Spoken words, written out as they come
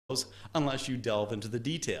unless you delve into the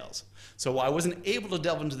details. So I wasn't able to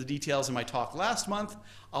delve into the details in my talk last month.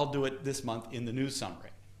 I'll do it this month in the news summary.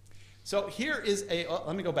 So here is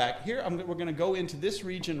let me go back. Here we're going to go into this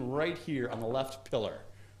region right here on the left pillar,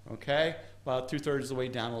 okay? About 2/3 of the way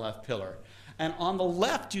down the left pillar. And on the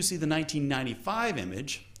left, you see the 1995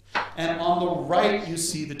 image, and on the right, you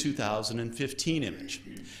see the 2015 image.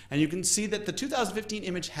 And you can see that the 2015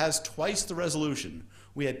 image has twice the resolution.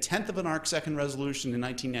 We had 1/10 of an arcsecond resolution in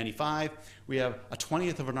 1995. We have a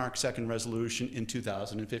 20th of an arcsecond resolution in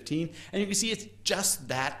 2015. And you can see it's just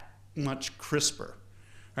that much crisper.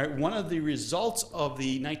 All right, one of the results of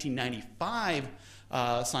the 1995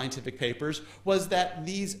 scientific papers was that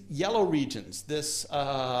these yellow regions, this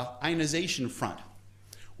ionization front,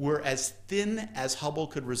 were as thin as Hubble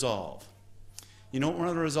could resolve. You know what one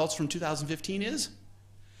of the results from 2015 is?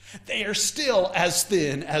 They are still as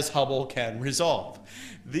thin as Hubble can resolve.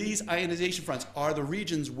 These ionization fronts are the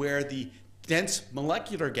regions where the dense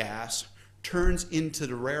molecular gas turns into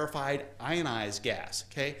the rarefied ionized gas,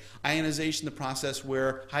 okay? Ionization, the process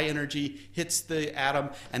where high energy hits the atom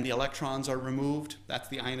and the electrons are removed. That's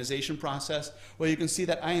the ionization process. Well, you can see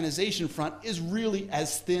that ionization front is really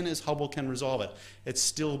as thin as Hubble can resolve it. It's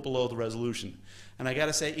still below the resolution. And I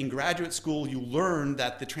gotta say, in graduate school, you learn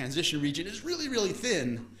that the transition region is really, really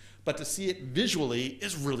thin, but to see it visually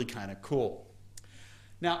is really kind of cool.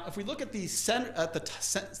 Now, if we look at the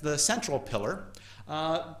central pillar,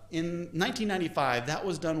 in 1995, that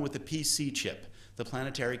was done with the PC chip, the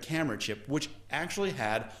planetary camera chip, which actually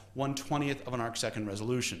had 1/20th of an arcsecond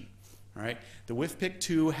resolution. All right? The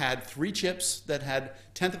WIF-PIC2 had 3 chips that had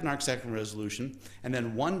 1/10 of an arcsecond resolution, and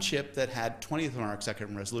then 1 chip that had 20th of an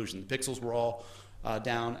arcsecond resolution. The pixels were all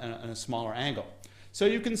down in a smaller angle. So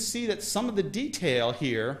you can see that some of the detail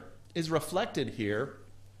here is reflected here.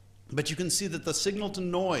 But you can see that the signal to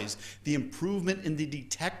noise, the improvement in the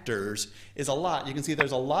detectors is a lot. You can see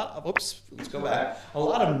there's a lot of, oops, let's go back, a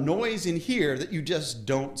lot of noise in here that you just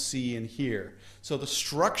don't see in here. So the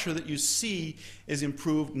structure that you see is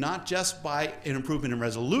improved not just by an improvement in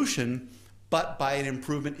resolution, but by an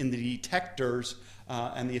improvement in the detectors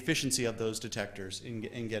and the efficiency of those detectors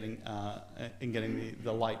in getting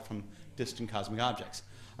the light from distant cosmic objects.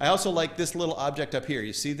 I also like this little object up here.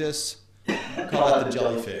 You see this? Call that the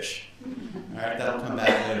jellyfish. All right, that'll come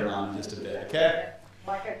back later on in just a bit, okay?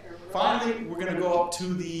 Finally, we're going to go up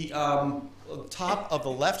to the top of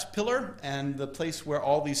the left pillar and the place where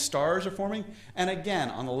all these stars are forming. And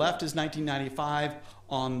again, on the left is 1995,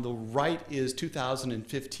 on the right is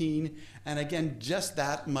 2015. And again, just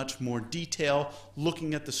that much more detail,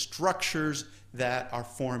 looking at the structures that are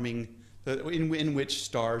forming, in which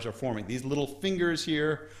stars are forming. These little fingers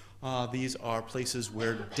here, these are places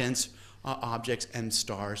where dense objects and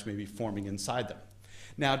stars may be forming inside them.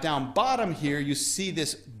 Now down bottom here you see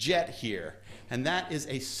this jet here, and that is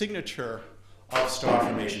a signature of star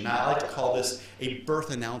formation. Now I like to call this a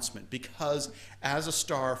birth announcement, because as a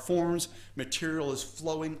star forms, material is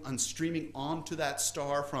flowing and streaming onto that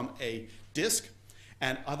star from a disk,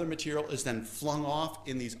 and other material is then flung off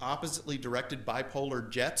in these oppositely directed bipolar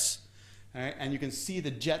jets. All right, and you can see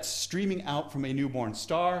the jets streaming out from a newborn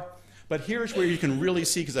star. But here's where you can really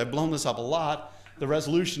see, because I've blown this up a lot, the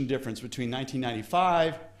resolution difference between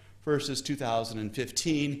 1995 versus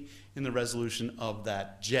 2015 in the resolution of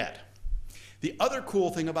that jet. The other cool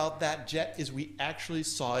thing about that jet is we actually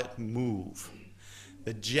saw it move.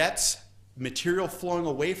 The jet's material flowing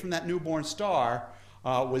away from that newborn star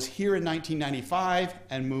was here in 1995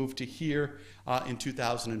 and moved to here in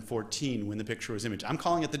 2014 when the picture was imaged. I'm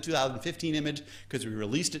calling it the 2015 image because we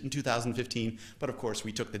released it in 2015, but of course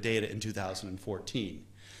we took the data in 2014.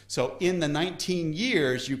 So in the 19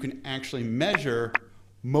 years, you can actually measure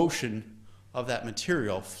motion of that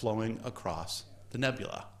material flowing across the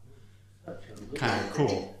nebula. Kind of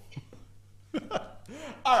cool.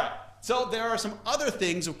 All right. So there are some other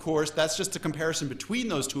things, of course, that's just a comparison between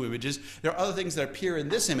those two images. There are other things that appear in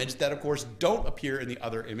this image that, of course, don't appear in the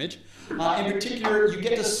other image. In particular, you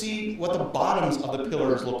get to see what the bottoms of the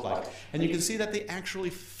pillars look like. And you can see that they actually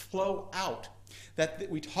flow out. That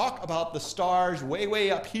we talk about the stars way, way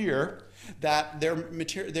up here, that their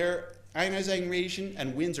ionizing radiation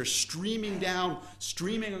and winds are streaming down,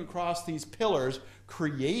 streaming across these pillars,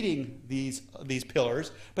 creating these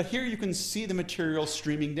pillars, but here you can see the material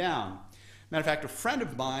streaming down. Matter of fact, a friend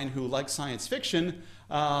of mine who likes science fiction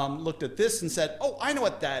looked at this and said, oh, I know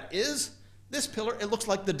what that is. This pillar, it looks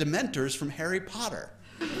like the Dementors from Harry Potter.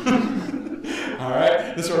 All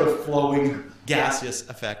right, the sort of flowing gaseous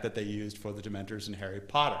effect that they used for the Dementors in Harry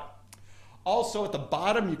Potter. Also at the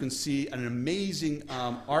bottom you can see an amazing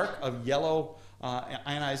arc of yellow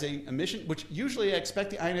ionizing emission, which usually I expect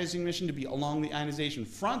the ionizing emission to be along the ionization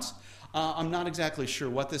fronts. I'm not exactly sure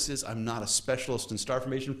what this is. I'm not a specialist in star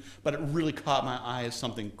formation, but it really caught my eye as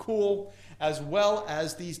something cool, as well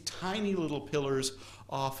as these tiny little pillars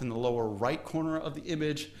off in the lower right corner of the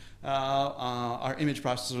image. Our image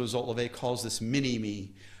processor result Levay calls this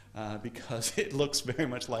mini-me because it looks very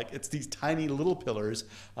much like it's these tiny little pillars.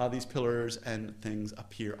 These pillars and things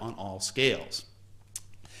appear on all scales.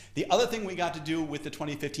 The other thing we got to do with the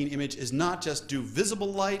 2015 image is not just do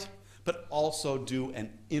visible light, but also do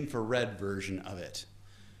an infrared version of it.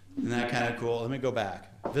 Isn't that kind of cool? Let me go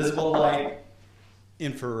back. Visible light,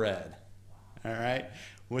 infrared. All right.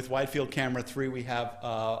 With wide field camera 3, we have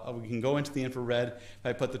we can go into the infrared. If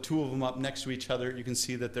I put the two of them up next to each other, you can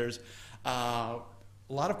see that there's a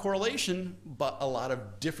lot of correlation, but a lot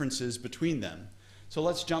of differences between them. So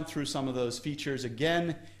let's jump through some of those features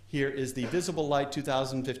again. Here is the visible light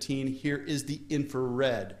 2015. Here is the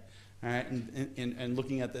infrared. All right, and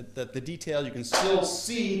looking at the detail, you can still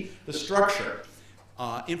see the structure.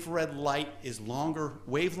 Infrared light is longer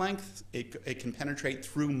wavelength. It can penetrate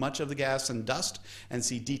through much of the gas and dust and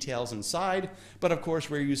see details inside. But of course,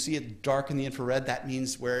 where you see it dark in the infrared, that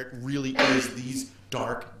means where it really is these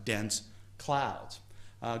dark, dense clouds.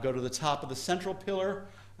 Go to the top of the central pillar.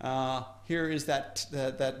 Here is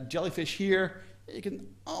that jellyfish here. You can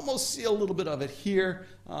almost see a little bit of it here.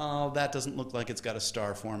 That doesn't look like it's got a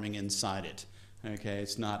star forming inside it. Okay,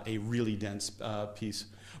 it's not a really dense piece.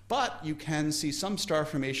 But you can see some star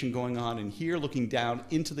formation going on in here. Looking down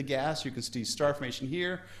into the gas, you can see star formation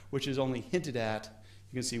here, which is only hinted at.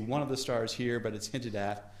 You can see one of the stars here, but it's hinted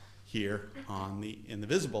at here in the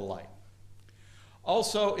visible light.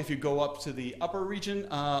 Also, if you go up to the upper region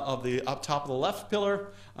of the up top of the left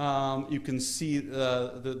pillar, you can see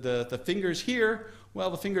the fingers here. Well,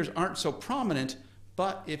 the fingers aren't so prominent,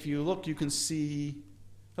 but if you look, you can see,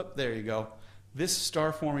 oh, there you go, this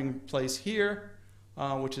star forming place here,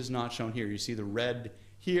 which is not shown here. You see the red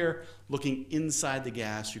here. Looking inside the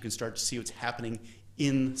gas, you can start to see what's happening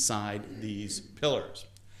inside these pillars.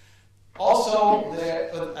 Also,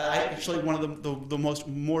 actually one of the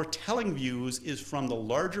more telling views is from the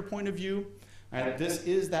larger point of view. Right? This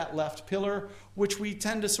is that left pillar, which we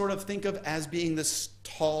tend to sort of think of as being this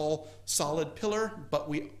tall, solid pillar, but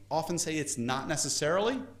we often say it's not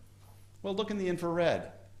necessarily. Well, look in the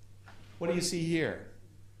infrared. What do you see here?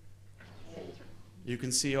 You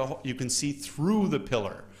can see through the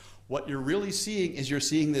pillar. What you're really seeing is you're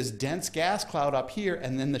seeing this dense gas cloud up here,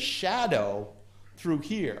 and then the shadow through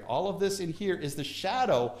here. All of this in here is the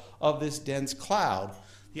shadow of this dense cloud.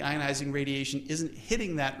 The ionizing radiation isn't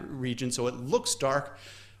hitting that region, so it looks dark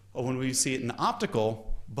when we see it in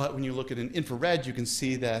optical, but when you look at an infrared, you can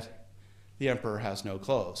see that the emperor has no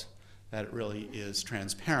clothes, that it really is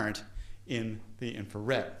transparent in the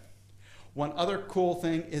infrared. One other cool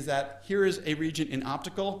thing is that here is a region in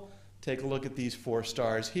optical. Take a look at these 4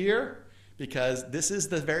 stars here, because this is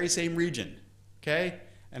the very same region, okay?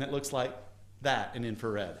 And it looks like that in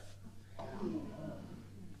infrared. All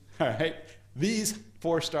right, these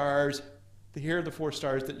 4 stars, here are the 4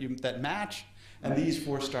 stars that match, and these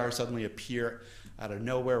 4 stars suddenly appear out of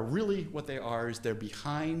nowhere. Really what they are is they're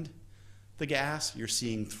behind the gas. You're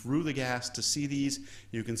seeing through the gas to see these.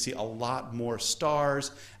 You can see a lot more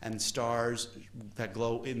stars, and stars that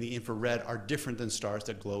glow in the infrared are different than stars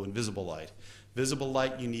that glow in visible light. Visible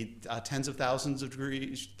light, you need tens of thousands of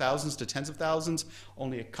degrees, thousands to tens of thousands,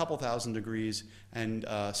 only a couple thousand degrees, and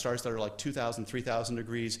stars that are like 2,000, 3,000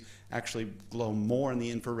 degrees actually glow more in the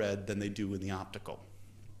infrared than they do in the optical.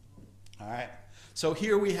 All right, so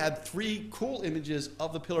here we had 3 cool images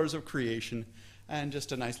of the pillars of creation, and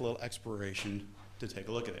just a nice little exploration to take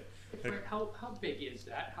a look at it. How big is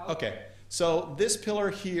that? Okay, so this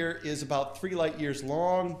pillar here is about 3 light years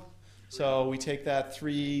long. So we take that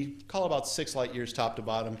call about 6 light years top to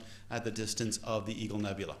bottom at the distance of the Eagle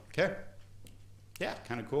Nebula. Okay? Yeah,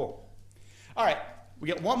 kind of cool. All right, we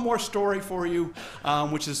got one more story for you,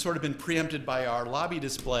 which has sort of been preempted by our lobby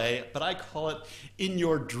display, but I call it In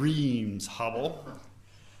Your Dreams, Hubble.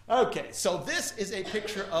 Okay, so this is a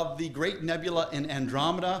picture of the Great Nebula in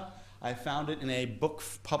Andromeda. I found it in a book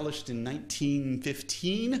published in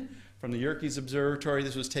 1915. From the Yerkes Observatory.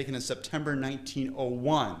 This was taken in September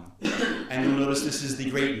 1901. And you'll notice this is the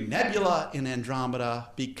Great Nebula in Andromeda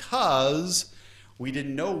because we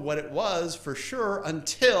didn't know what it was for sure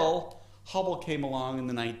until Hubble came along in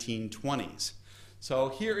the 1920s. So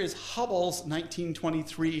here is Hubble's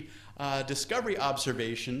 1923 discovery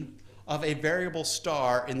observation of a variable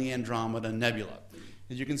star in the Andromeda Nebula.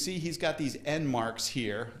 As you can see, he's got these N marks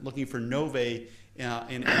here, looking for novae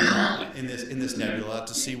in this nebula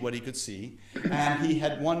to see what he could see. And he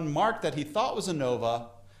had one mark that he thought was a nova,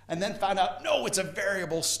 and then found out, no, it's a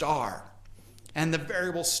variable star. And the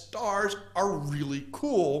variable stars are really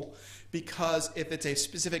cool because if it's a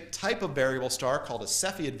specific type of variable star called a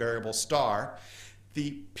Cepheid variable star,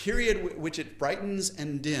 the period which it brightens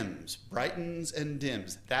and dims,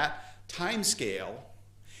 that time scale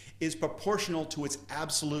is proportional to its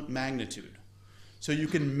absolute magnitude. So you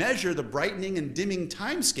can measure the brightening and dimming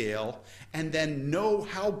time scale and then know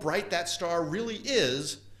how bright that star really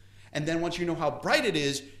is. And then once you know how bright it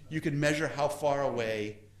is, you can measure how far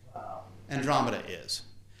away Andromeda is.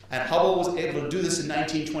 And Hubble was able to do this in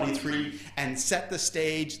 1923 and set the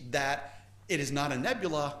stage that it is not a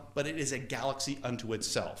nebula, but it is a galaxy unto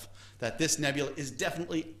itself. That this nebula is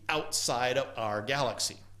definitely outside of our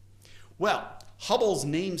galaxy. Well, Hubble's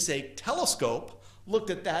namesake telescope looked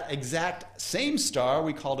at that exact same star,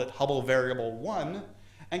 we called it Hubble Variable 1,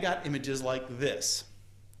 and got images like this.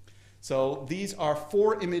 So these are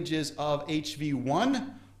 4 images of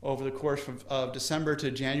HV1 over the course of December to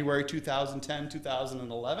January 2010,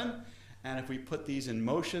 2011. And if we put these in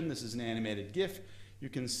motion, this is an animated GIF, you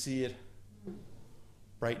can see it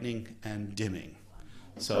brightening and dimming.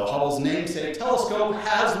 So Hubble's namesake telescope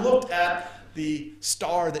has looked at the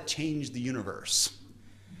star that changed the universe.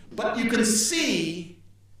 But you can see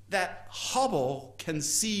that Hubble can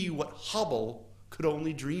see what Hubble could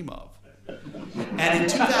only dream of. And in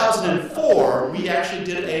 2004, we actually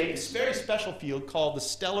did a very special field called the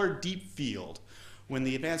Stellar Deep Field when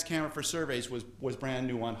the Advanced Camera for Surveys was brand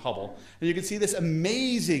new on Hubble. And you can see this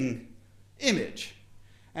amazing image.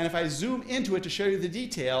 And if I zoom into it to show you the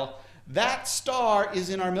detail, that star is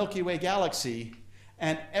in our Milky Way galaxy,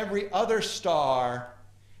 and every other star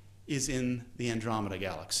is in the Andromeda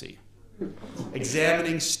galaxy,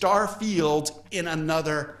 examining star fields in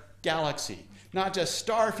another galaxy. Not just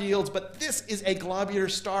star fields, but this is a globular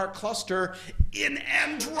star cluster in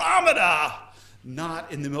Andromeda, not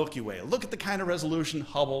in the Milky Way. Look at the kind of resolution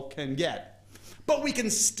Hubble can get. But we can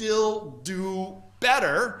still do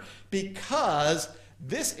better because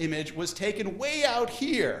this image was taken way out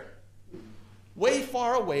here, way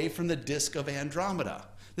far away from the disk of Andromeda.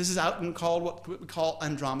 This is out in what we call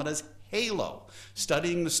Andromeda's halo,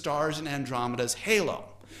 studying the stars in Andromeda's halo.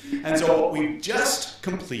 And so what we just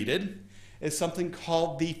completed is something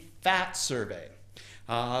called the FAT survey,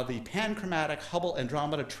 the Panchromatic Hubble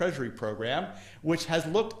Andromeda Treasury Program, which has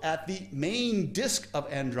looked at the main disk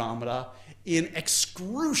of Andromeda in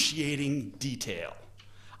excruciating detail.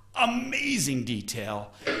 Amazing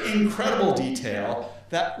detail, incredible detail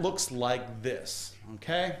that looks like this,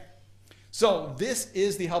 okay? So this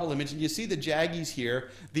is the Hubble image, and you see the jaggies here.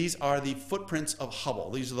 These are the footprints of Hubble.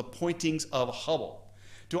 These are the pointings of Hubble.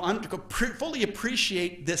 To fully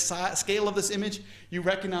appreciate this scale of this image, you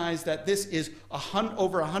recognize that this is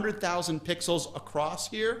over 100,000 pixels across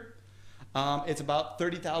here. It's about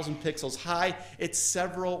 30,000 pixels high. It's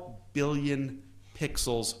several billion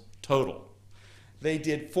pixels total. They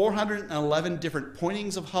did 411 different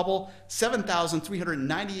pointings of Hubble,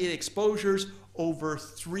 7,398 exposures over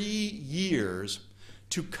 3 years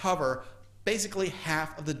to cover basically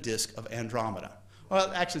half of the disk of Andromeda.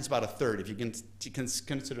 Well, actually, it's about a third if you can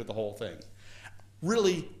consider the whole thing.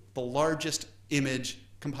 Really, the largest image,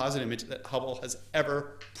 composite image that Hubble has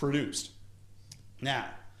ever produced. Now,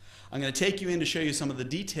 I'm going to take you in to show you some of the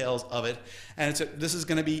details of it, and this is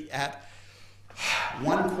going to be at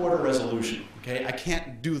 1/4 resolution. Okay, I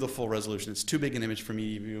can't do the full resolution; it's too big an image for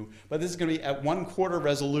me to view. But this is going to be at 1/4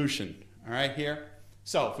 resolution. All right, here.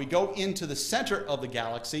 So if we go into the center of the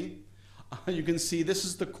galaxy, you can see this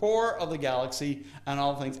is the core of the galaxy and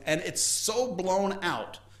all things, and it's so blown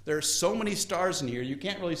out. There are so many stars in here, you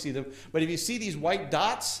can't really see them. But if you see these white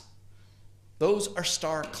dots, those are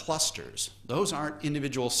star clusters. Those aren't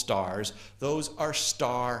individual stars. Those are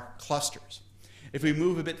star clusters. If we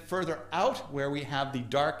move a bit further out where we have the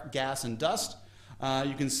dark gas and dust,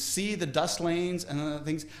 you can see the dust lanes and other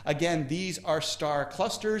things. Again, these are star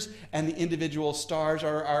clusters, and the individual stars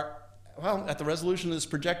are well, at the resolution of this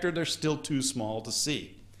projector, they're still too small to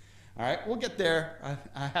see. All right, we'll get there.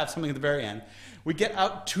 I have something at the very end. We get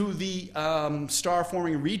out to the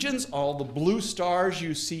star-forming regions. All the blue stars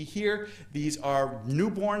you see here, these are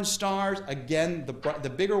newborn stars. Again, the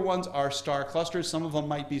bigger ones are star clusters. Some of them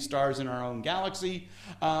might be stars in our own galaxy.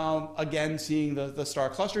 Again, seeing the star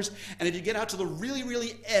clusters. And if you get out to the really,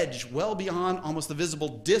 really edge, well beyond almost the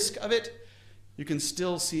visible disk of it, you can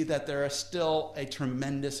still see that there are still a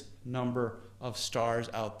tremendous number of stars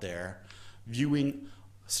out there viewing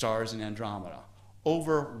stars in Andromeda.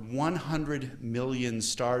 over 100 million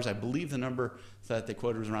stars. I believe the number that they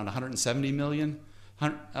quoted was around 170 million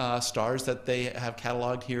stars that they have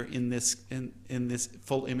cataloged here in this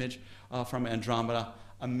full image from Andromeda.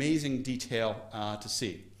 Amazing detail to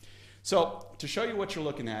see. So to show you what you're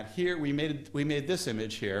looking at here, we made this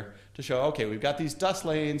image here to show, okay, we've got these dust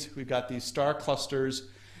lanes, we've got these star clusters.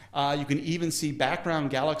 You can even see background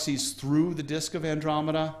galaxies through the disk of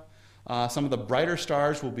Andromeda. Some of the brighter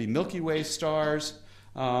stars will be Milky Way stars.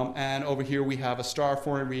 And over here we have a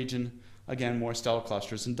star-forming region, again, more stellar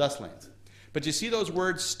clusters and dust lanes. But you see those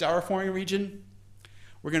words, star-forming region?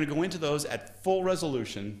 We're going to go into those at full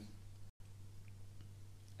resolution,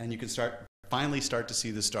 and you can finally start to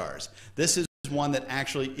see the stars. This is one that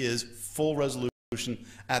actually is full resolution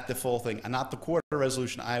at the full thing, and not the quarter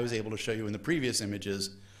resolution I was able to show you in the previous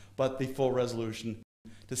images, but the full resolution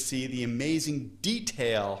to see the amazing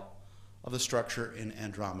detail of the structure in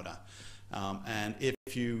Andromeda. And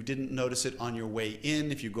if you didn't notice it on your way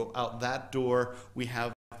in, if you go out that door, we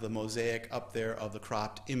have the mosaic up there of the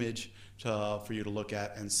cropped image for you to look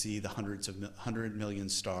at and see the 100 million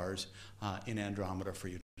stars in Andromeda for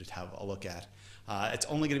you to have a look at. It's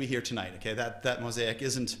only going to be here tonight, okay? That mosaic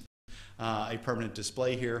isn't a permanent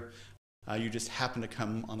display here. You just happen to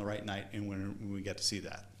come on the right night and when we get to see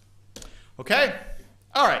that. Okay?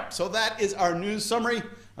 All right, so that is our news summary.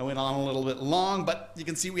 I went on a little bit long, but you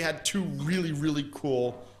can see we had two really, really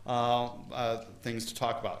cool things to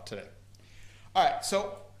talk about today. All right,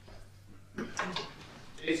 so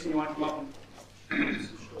Jason, you want to come up and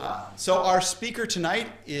so our speaker tonight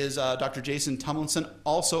is Dr. Jason Tumlinson,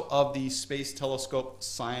 also of the Space Telescope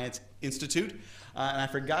Science Institute. And I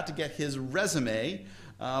forgot to get his resume,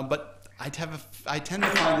 but I tend to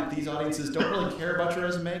find that these audiences don't really care about your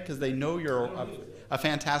resume because they know you're a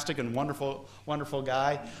fantastic and wonderful, wonderful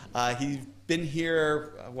guy. He's been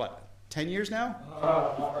here, what, 10 years now?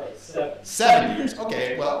 not right, 7. 7 years.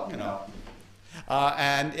 Okay, well, you know.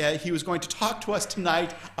 And he was going to talk to us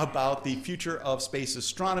tonight about the future of space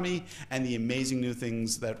astronomy and the amazing new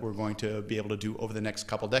things that we're going to be able to do over the next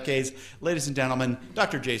couple decades. Ladies and gentlemen,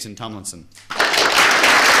 Dr. Jason Tumlinson.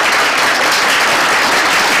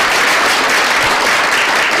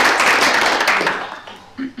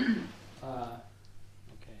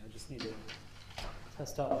 Okay, I just need to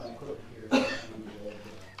test out my equipment here.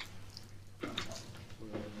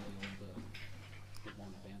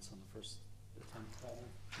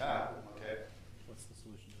 Okay. What's the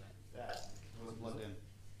solution to that? That was plugged in.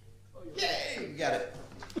 Yay! You got it.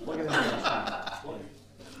 Look at that.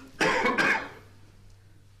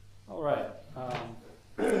 All right.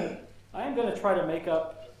 I am going to try to make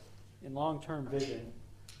up in long-term vision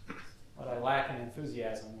what I lack in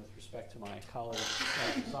enthusiasm with respect to my colleague,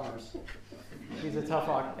 Dr. Summers. He's a tough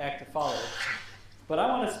act to follow. But I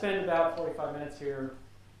want to spend about 45 minutes here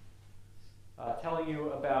telling you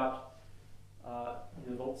about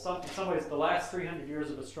in some ways, the last 300 years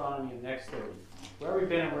of astronomy and the next 30. Where we've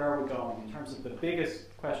been and where are we going in terms of the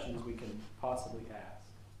biggest questions we can possibly ask.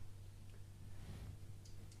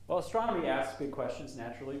 Well, astronomy asks big questions,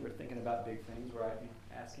 naturally. We're thinking about big things. We're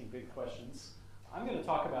asking big questions. I'm going to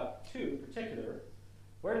talk about two in particular.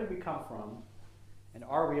 Where did we come from, and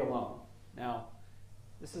are we alone? Now,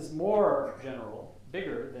 this is more general,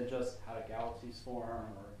 bigger than just how do galaxies form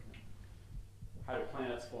or how do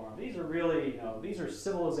planets form. These are really, these are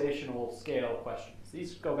civilizational scale questions.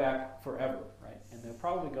 These go back forever, right? And they'll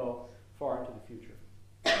probably go far into the future.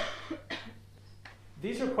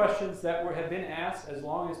 These are questions that have been asked as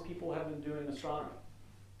long as people have been doing astronomy.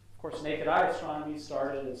 Of course, naked eye astronomy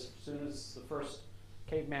started as soon as the first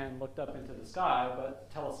caveman looked up into the sky, but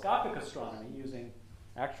telescopic astronomy using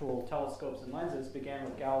actual telescopes and lenses began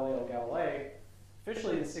with Galileo Galilei,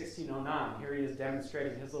 officially in 1609. Here he is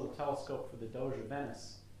demonstrating his little telescope for the Doge of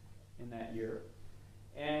Venice in that year.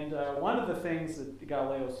 And one of the things that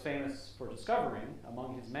Galileo is famous for discovering,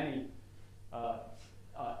 among his many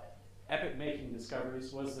epic-making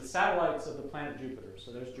discoveries, was the satellites of the planet Jupiter.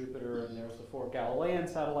 So there's Jupiter, and there's the 4 Galilean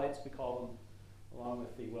satellites, we call them, along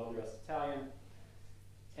with the well-dressed Italian.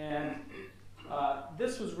 And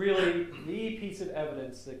this was really the piece of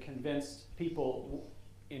evidence that convinced people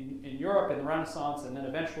in Europe in the Renaissance and then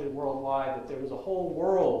eventually worldwide that there was a whole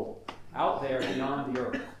world out there beyond the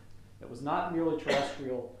Earth that was not merely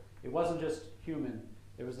terrestrial. It wasn't just human.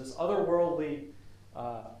 There was this otherworldly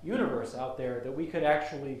universe out there that we could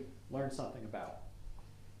actually learn something about.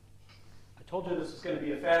 I told you this was going to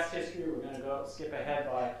be a fast history. We're going to skip ahead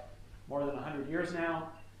by more than 100 years now.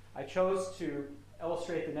 I chose to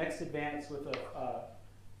illustrate the next advance with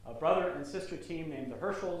a brother and sister team named the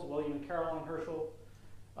Herschels, William and Caroline Herschel.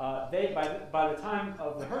 By the time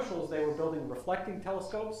of the Herschels, they were building reflecting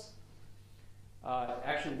telescopes,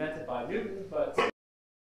 actually invented by Newton, but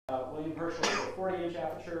William Herschel had a 40-inch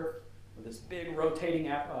aperture with this big rotating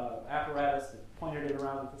apparatus that pointed it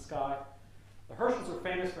around at the sky. The Herschels are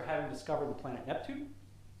famous for having discovered the planet Neptune,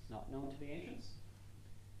 not known to the ancients.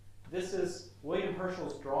 This is William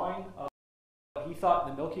Herschel's drawing of what he thought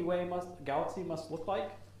the Milky Way galaxy must look like,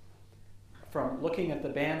 from looking at the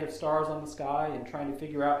band of stars on the sky and trying to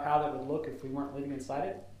figure out how that would look if we weren't living inside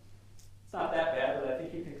it. It's not that bad, but I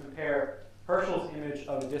think you can compare Herschel's image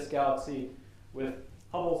of a disk galaxy with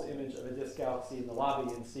Hubble's image of a disk galaxy in the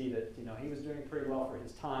lobby and see that he was doing pretty well for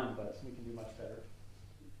his time, but we can do much better.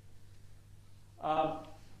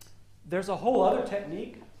 There's a whole other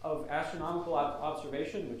technique of astronomical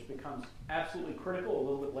observation which becomes absolutely critical a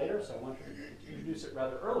little bit later, so I want to introduce it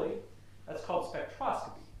rather early. That's called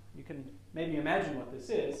spectroscopy. You can maybe imagine what this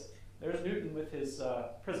is. There's Newton with his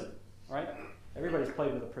prism, right? Everybody's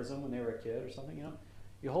played with a prism when they were a kid or something,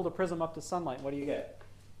 You hold a prism up to sunlight, what do you get?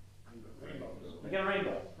 Rainbow. You get a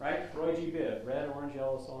rainbow, right? Roy G. Biv, red, orange,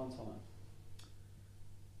 yellow, so on and so on.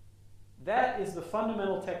 That is the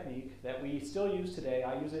fundamental technique that we still use today.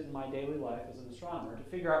 I use it in my daily life as an astronomer to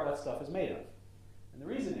figure out what stuff is made of. And the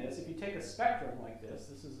reason is, if you take a spectrum like this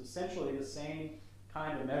is essentially the same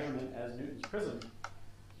kind of measurement as Newton's prism.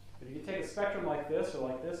 But if you take a spectrum like this or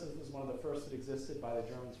like this is one of the first that existed by the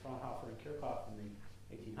Germans Fraunhofer and Kirchhoff in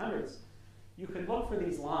the 1800s, you can look for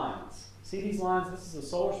these lines. See these lines? This is a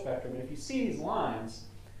solar spectrum. And if you see these lines,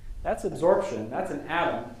 that's absorption. That's an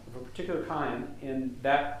atom of a particular kind in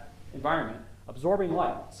that environment absorbing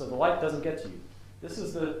light. So the light doesn't get to you. This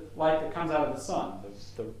is the light that comes out of the sun.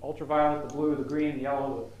 The ultraviolet, the blue, the green, the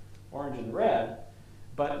yellow, the orange, and the red.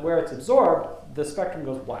 But where it's absorbed, the spectrum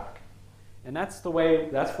goes black. And that's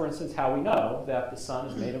for instance, how we know that the sun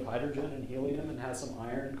is made of hydrogen and helium and has some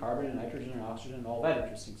iron and carbon and nitrogen and oxygen and all that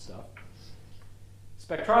interesting stuff.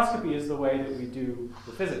 Spectroscopy is the way that we do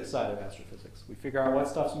the physics side of astrophysics. We figure out what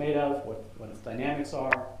stuff's made of, what its dynamics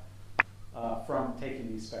are, from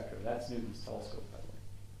taking these spectra. That's Newton's telescope, by the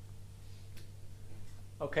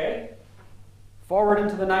way. Okay, forward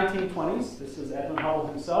into the 1920s. This is Edwin Hubble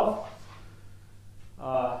himself.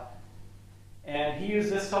 And he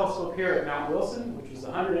used this telescope here at Mount Wilson, which is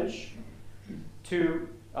 100-inch, to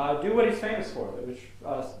do what he's famous for,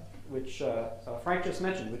 which Frank just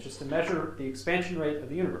mentioned, which is to measure the expansion rate of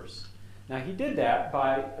the universe. Now, he did that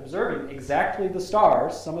by observing exactly the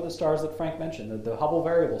stars, some of the stars that Frank mentioned, the Hubble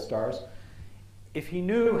variable stars. If he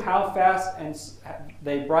knew how fast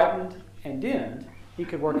they brightened and dimmed, he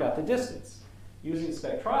could work out the distance. Using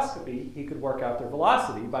spectroscopy, he could work out their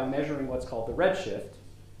velocity by measuring what's called the redshift.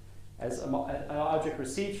 As an object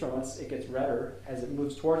recedes from us, it gets redder. As it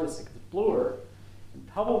moves towards us, it gets bluer. And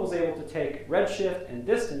Hubble was able to take redshift and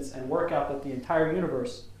distance and work out that the entire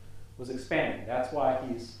universe was expanding. That's why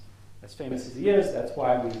he's as famous as he is. That's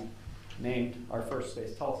why we named our first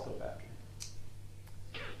space telescope after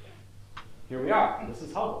him. Here we are. This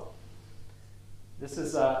is Hubble. This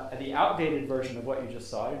is the outdated version of what you just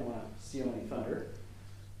saw. I didn't want to steal any thunder.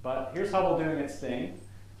 But here's Hubble doing its thing.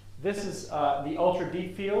 This is the ultra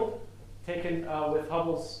deep field taken with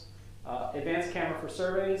Hubble's advanced camera for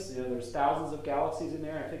surveys. There's thousands of galaxies in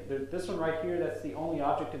there. I think this one right here, that's the only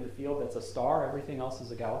object in the field that's a star. Everything else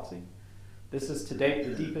is a galaxy. This is to date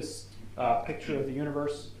the deepest picture of the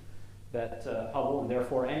universe that Hubble, and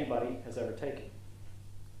therefore anybody, has ever taken.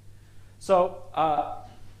 So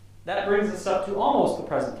that brings us up to almost the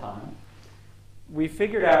present time. We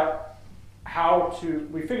figured out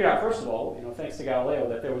first of all, thanks to Galileo,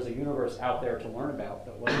 that there was a universe out there to learn about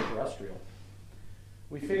that wasn't terrestrial.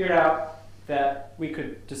 We figured out that we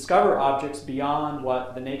could discover objects beyond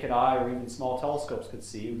what the naked eye or even small telescopes could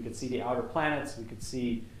see. We could see the outer planets. We could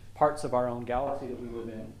see parts of our own galaxy that we live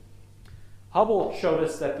in. Hubble showed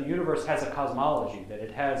us that the universe has a cosmology, that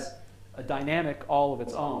it has a dynamic all of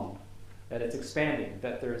its own, that it's expanding,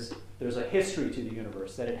 that there's a history to the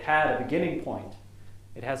universe, that it had a beginning point.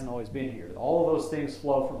 It hasn't always been here. All of those things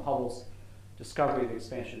flow from Hubble's discovery of the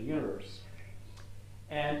expansion of the universe.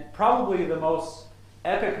 And probably the most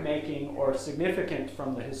epic-making or significant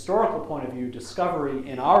from the historical point of view discovery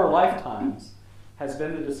in our lifetimes has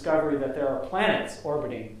been the discovery that there are planets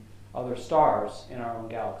orbiting other stars in our own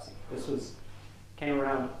galaxy. This came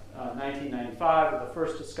around 1995 with the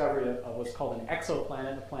first discovery of what's called an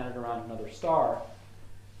exoplanet, a planet around another star,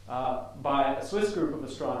 by a Swiss group of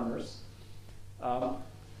astronomers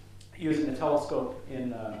using a telescope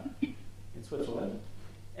in Switzerland.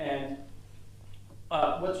 And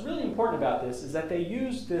what's really important about this is that they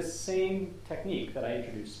used this same technique that I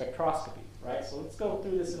introduced, spectroscopy. right? So let's go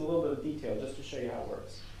through this in a little bit of detail just to show you how it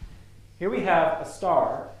works. Here we have a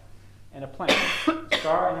star and a planet,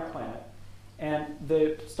 star and a planet. And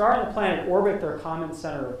the star and the planet orbit their common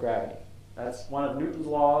center of gravity. That's one of Newton's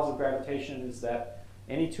laws of gravitation, is that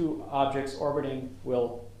any two objects orbiting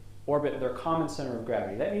will orbit their common center of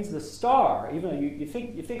gravity. That means the star, even though you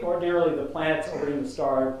think ordinarily the planet's orbiting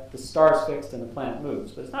the star's fixed and the planet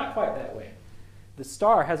moves, but it's not quite that way. The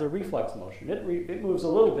star has a reflex motion. It moves a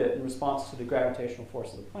little bit in response to the gravitational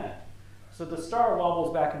force of the planet. So the star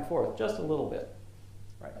wobbles back and forth just a little bit,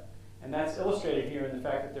 right? And that's illustrated here in the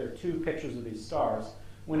fact that there are two pictures of these stars.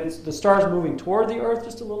 When the star's moving toward the Earth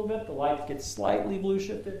just a little bit, the light gets slightly blue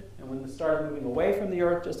shifted. And when the star's moving away from the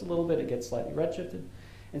Earth just a little bit, it gets slightly red shifted.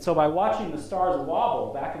 And so by watching the stars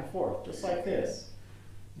wobble back and forth, just like this,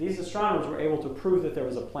 these astronomers were able to prove that there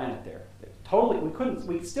was a planet there.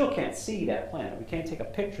 We still can't see that planet. We can't take a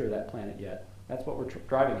picture of that planet yet. That's what we're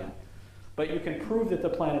driving at. But you can prove that the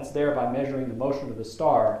planet's there by measuring the motion of the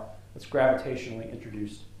star that's gravitationally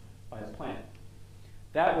introduced by the planet.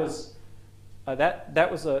 That was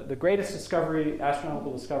the greatest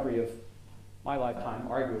astronomical discovery of my lifetime,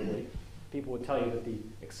 arguably. People would tell you that the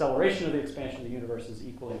acceleration of the expansion of the universe is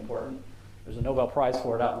equally important. There's a Nobel Prize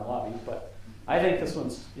for it out in the lobby, but I think this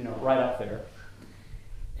one's right up there.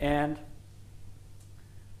 And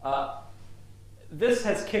this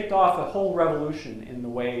has kicked off a whole revolution in the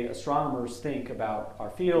way astronomers think about our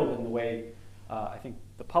field and the way I think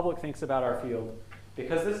the public thinks about our field,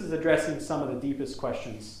 because this is addressing some of the deepest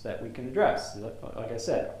questions that we can address. Like I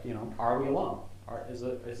said, are we alone? Is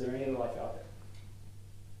there any other life out there?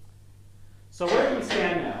 So where do we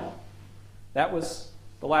stand now? That was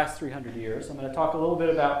the last 300 years. I'm going to talk a little bit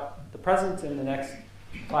about the present in the next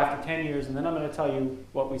 5 to 10 years, and then I'm going to tell you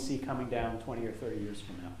what we see coming down 20 or 30 years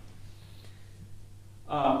from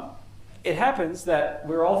now. It happens that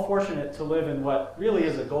we're all fortunate to live in what really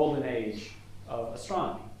is a golden age of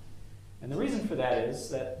astronomy. And the reason for that is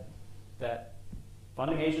that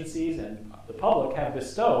funding agencies and the public have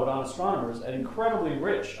bestowed on astronomers an incredibly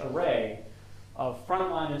rich array of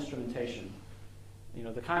frontline instrumentation.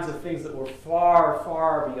 The kinds of things that were far,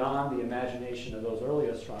 far beyond the imagination of those early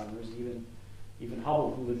astronomers, even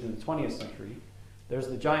Hubble, who lived in the 20th century. There's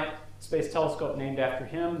the giant space telescope named after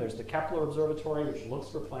him. There's the Kepler Observatory, which looks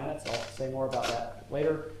for planets. I'll say more about that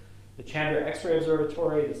later. The Chandra X-ray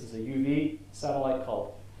Observatory. This is a UV satellite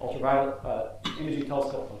called ultraviolet imaging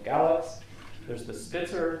telescope called GALEX. There's the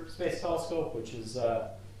Spitzer Space Telescope, which is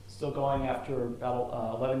still going after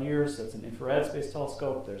about 11 years. That's an infrared space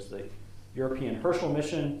telescope. There's the European Herschel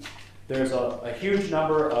mission. There's a huge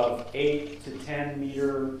number of 8 to 10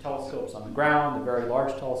 meter telescopes on the ground, the very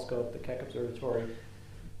large telescope, the Keck Observatory.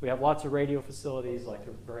 We have lots of radio facilities like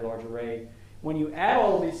the Very Large Array. When you add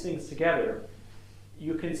all of these things together,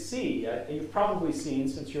 you can see, you've probably seen,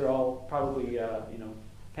 since you're all probably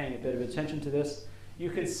paying a bit of attention to this, you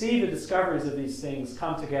can see the discoveries of these things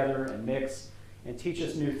come together and mix and teach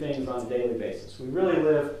us new things on a daily basis. We really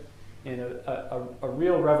live in a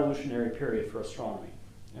real revolutionary period for astronomy,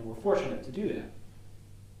 and we're fortunate to do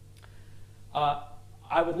that.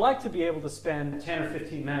 I would like to be able to spend 10 or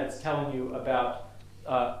 15 minutes telling you about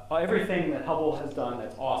everything that Hubble has done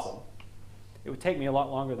that's awesome. It would take me a lot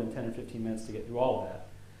longer than 10 or 15 minutes to get through all of that.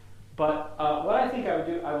 But what I think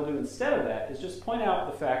I will do instead of that is just point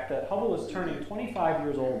out the fact that Hubble is turning 25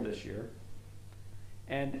 years old this year.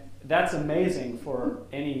 And that's amazing for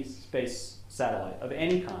any space satellite of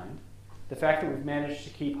any kind. The fact that we've managed to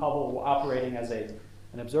keep Hubble operating as an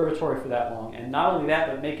observatory for that long, and not only that,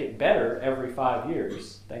 but make it better every 5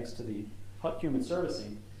 years, thanks to the human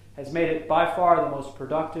servicing, has made it by far the most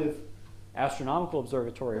productive astronomical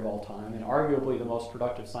observatory of all time, and arguably the most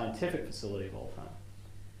productive scientific facility of all time.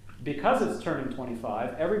 Because it's turning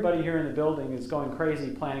 25, everybody here in the building is going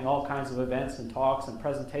crazy planning all kinds of events and talks and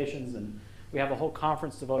presentations, and we have a whole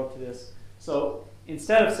conference devoted to this. So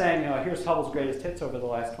instead of saying, here's Hubble's greatest hits over the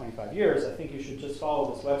last 25 years, I think you should just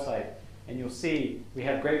follow this website, and you'll see we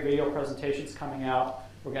have great video presentations coming out.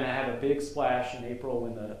 We're going to have a big splash in April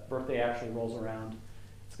when the birthday actually rolls around.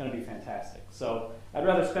 It's going to be fantastic. So I'd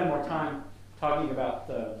rather spend more time talking about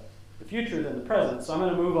the future than the present. So I'm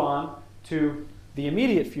going to move on to the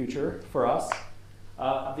immediate future for us,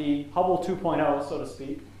 the Hubble 2.0, so to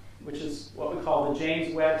speak, which is what we call the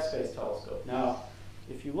James Webb Space Telescope. Now,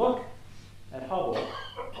 if you look at Hubble,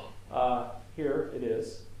 here it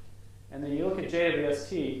is, and then you look at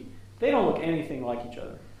JWST, they don't look anything like each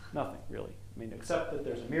other. Nothing, really. I mean, except that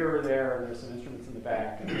there's a mirror there, and there's some instruments in the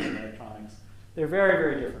back, and there's some electronics. They're very,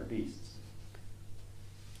 very different beasts.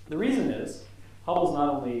 The reason is, Hubble's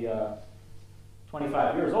not only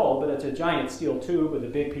 25 years old, but it's a giant steel tube with a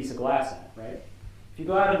big piece of glass in it, right? If you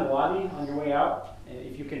go out in the lobby on your way out, and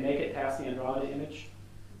if you can make it past the Andromeda image,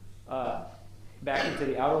 back into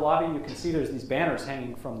the outer lobby, you can see there's these banners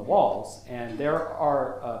hanging from the walls, and there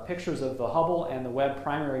are pictures of the Hubble and the Webb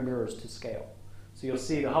primary mirrors to scale. So you'll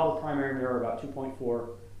see the Hubble primary mirror about 2.4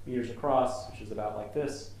 meters across, which is about like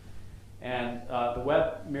this, and the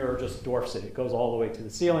Webb mirror just dwarfs it. It goes all the way to the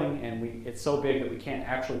ceiling, and it's so big that we can't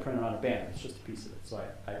actually print it on a banner. It's just a piece of it. So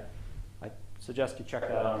I suggest you check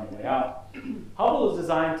that out on your way out. Hubble is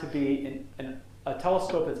designed to be a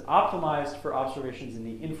telescope that's optimized for observations in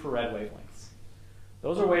the infrared wavelengths.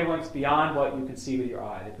 Those are wavelengths beyond what you can see with your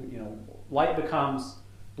eye. Light becomes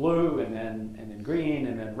blue and then green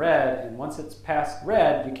and then red, and once it's past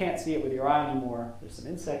red, you can't see it with your eye anymore. There's some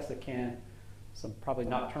insects that can, some probably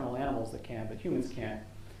nocturnal animals that can, but humans can't.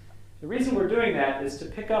 The reason we're doing that is to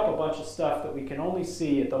pick up a bunch of stuff that we can only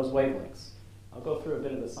see at those wavelengths. I'll go through a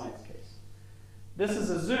bit of the science case. This is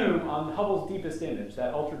a zoom on Hubble's deepest image,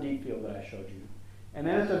 that ultra deep field that I showed you. And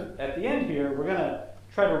then at the end here, we're going to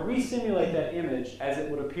try to re-simulate that image as it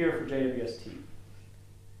would appear for JWST.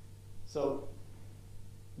 So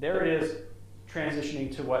there it is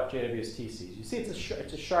transitioning to what JWST sees. You see it's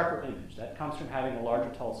a sharper image. That comes from having a larger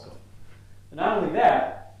telescope. And not only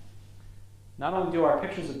that, not only do our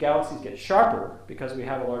pictures of galaxies get sharper because we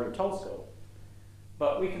have a larger telescope,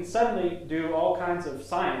 but we can suddenly do all kinds of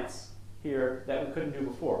science here that we couldn't do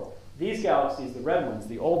before. These galaxies, the red ones,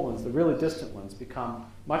 the old ones, the really distant ones, become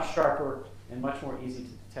much sharper and much more easy to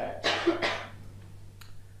detect.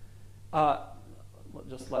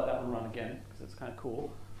 Just let that one run again, because it's kind of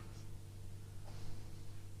cool.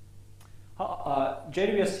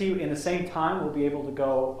 JWST, in the same time, will be able to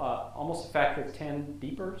go almost a factor of 10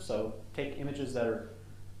 deeper, so take images that are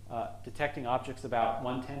detecting objects about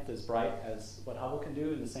 1/10 as bright as what Hubble can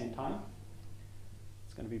do in the same time.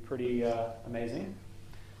 It's going to be pretty amazing.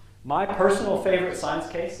 My personal favorite science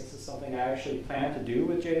case, this is something I actually plan to do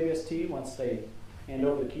with JWST once they hand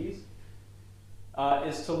over the keys,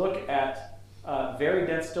 is to look at very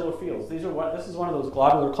dense stellar fields. This is one of those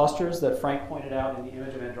globular clusters that Frank pointed out in the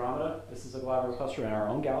image of Andromeda. This is a globular cluster in our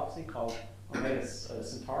own galaxy called Omega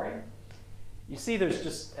Centauri. You see there's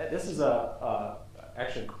just, this is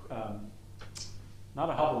actually not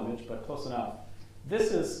a Hubble image, but close enough.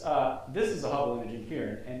 This is a Hubble image in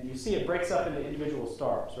here, and you see it breaks up into individual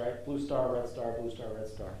stars, right? Blue star, red star, blue star, red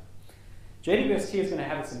star. JWST is going to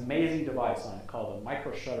have this amazing device on it called a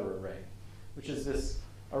microshutter array, which is this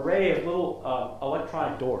array of little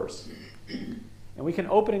electronic doors. And we can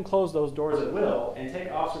open and close those doors at will and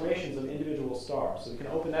take observations of individual stars. So we can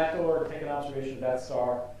open that door, take an observation of that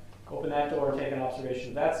star, open that door, take an observation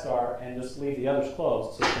of that star, and just leave the others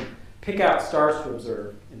closed. So we can pick out stars to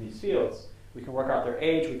observe in these fields. We can work out their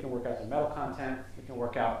age, we can work out their metal content, we can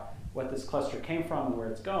work out what this cluster came from and where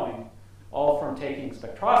it's going, all from taking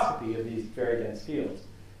spectroscopy of these very dense fields.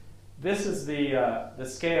 This is the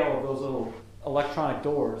scale of those little electronic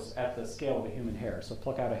doors at the scale of a human hair. So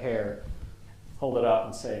pluck out a hair, hold it up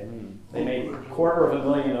and say, they made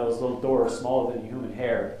 250,000 of those little doors smaller than a human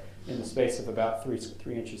hair in the space of about 3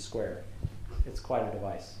 inches square. It's quite a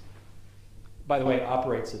device. By the way, it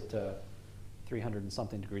operates at 300 and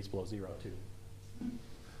something degrees below zero, too.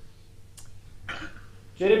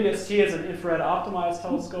 JWST as an infrared optimized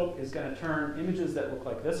telescope is going to turn images that look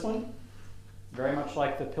like this one, very much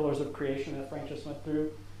like the pillars of creation that Frank just went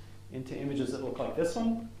through, into images that look like this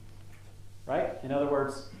one, right? In other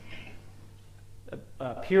words,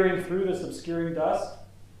 peering through this obscuring dust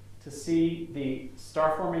to see the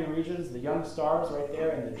star-forming regions, the young stars right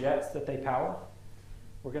there, and the jets that they power.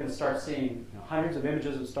 We're going to start seeing hundreds of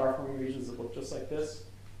images of star-forming regions that look just like this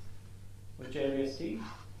with JWST.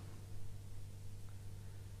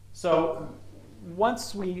 So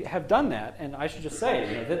once we have done that, and I should just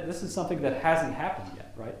say, this is something that hasn't happened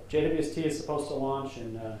yet, right? JWST is supposed to launch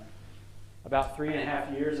in about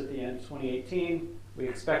 3.5 years at the end of 2018. We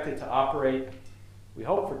expect it to operate, we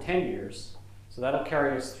hope, for 10 years. So that'll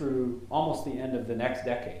carry us through almost the end of the next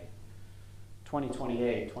decade,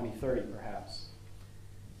 2028, 2030 perhaps.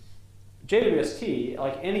 JWST,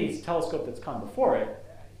 like any telescope that's come before it,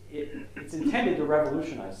 it's intended to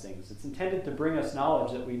revolutionize things. It's intended to bring us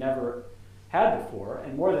knowledge that we never had before.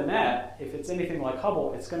 And more than that, if it's anything like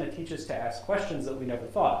Hubble, it's going to teach us to ask questions that we never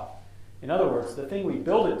thought. In other words, the thing we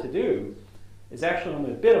build it to do is actually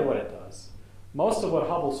only a bit of what it does. Most of what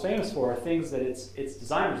Hubble's famous for are things that its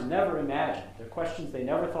designers never imagined. They're questions they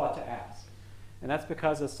never thought to ask. And that's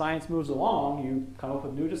because as science moves along, you come up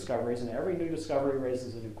with new discoveries, and every new discovery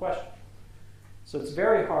raises a new question. So it's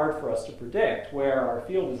very hard for us to predict where our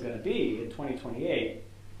field is going to be in 2028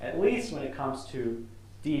 at least when it comes to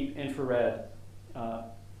deep infrared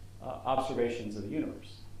observations of the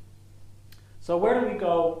universe. So where do we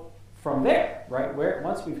go from there, right?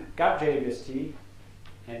 Once we've got JWST,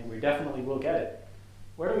 and we definitely will get it,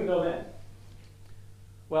 where do we go then?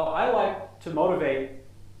 Well, I like to motivate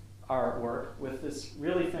our work with this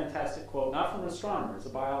really fantastic quote, not from an astronomer, it's a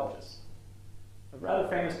biologist, a rather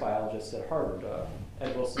famous biologist at Harvard,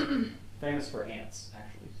 Ed Wilson, famous for ants,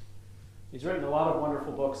 actually. He's written a lot of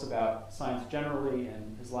wonderful books about science generally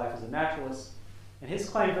and his life as a naturalist. And his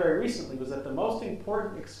claim very recently was that the most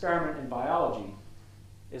important experiment in biology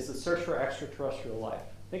is the search for extraterrestrial life.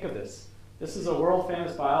 Think of this. This is a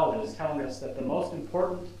world-famous biologist telling us that the most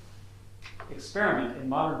important experiment in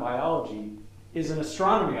modern biology is an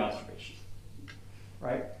astronomy observation,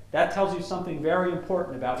 right? That tells you something very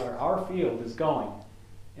important about where our field is going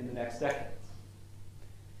in the next decades.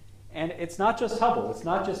 And it's not just Hubble, it's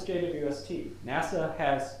not just JWST. NASA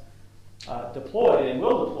has deployed and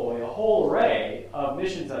will deploy a whole array of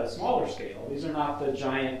missions at a smaller scale. These are not the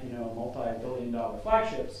giant, multi-billion-dollar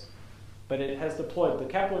flagships, but it has deployed the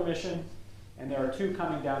Kepler mission, and there are two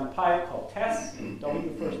coming down the pipe called TESS,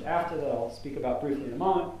 W first after that I'll speak about briefly in a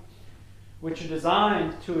moment, which are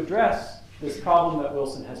designed to address this problem that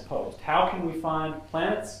Wilson has posed. How can we find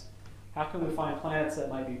planets? How can we find planets that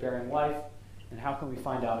might be bearing life? And how can we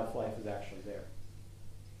find out if life is actually there?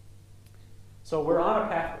 So we're on a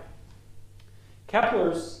pathway.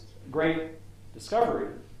 Kepler's great discovery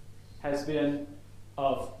has been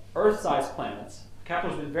of Earth-sized planets.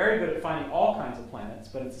 Kepler's been very good at finding all kinds of planets,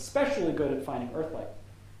 but it's especially good at finding Earth-like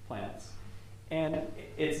planets. And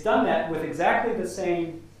it's done that with exactly the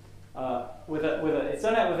same, it's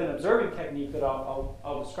done that with an observing technique that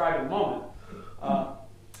I'll describe in a moment,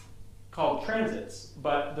 called transits.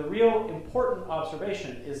 But the real important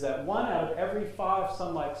observation is that 1 out of every 5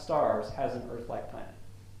 sun-like stars has an Earth-like planet.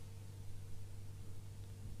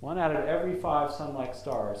 1 out of every 5 sun-like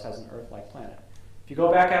stars has an Earth-like planet. If you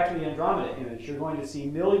go back after the Andromeda image, you're going to see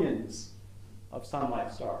millions of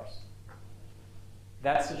sun-like stars.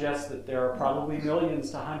 That suggests that there are probably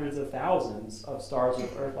millions to hundreds of thousands of stars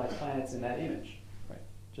with Earth-like planets in that image, right?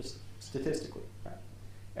 Just statistically, right?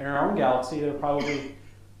 And in our own galaxy, there are probably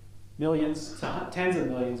millions to tens of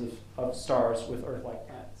millions of stars with Earth-like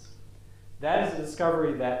planets. That is a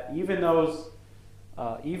discovery that even those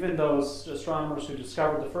astronomers who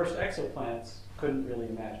discovered the first exoplanets couldn't really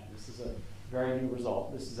imagine. This is a very new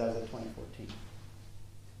result. This is as of 2014.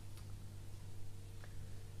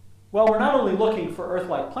 Well, we're not only looking for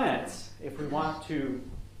Earth-like planets if we want to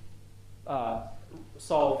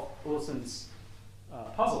solve Wilson's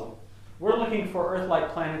puzzle. We're looking for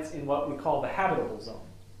Earth-like planets in what we call the habitable zone,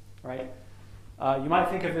 right? You might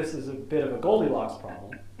think of this as a bit of a Goldilocks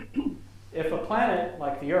problem. If a planet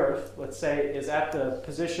like the Earth, let's say, is at the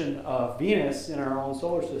position of Venus in our own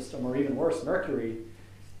solar system, or even worse, Mercury,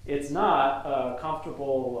 it's not a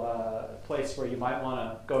comfortable place where you might want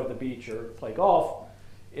to go to the beach or play golf.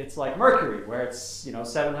 It's like Mercury, where it's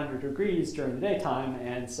 700 degrees during the daytime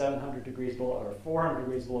and 700 degrees below, or 400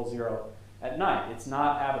 degrees below zero at night. It's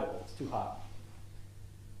not habitable. It's too hot.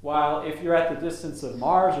 While if you're at the distance of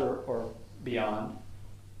Mars or beyond,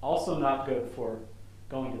 also not good for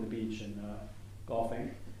going to the beach and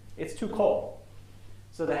golfing, it's too cold.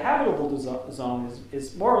 So the habitable zone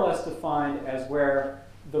is more or less defined as where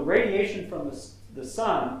the radiation from the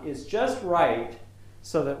sun is just right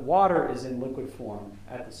so that water is in liquid form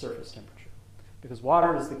at the surface temperature. Because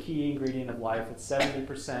water is the key ingredient of life. It's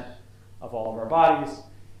 70% of all of our bodies.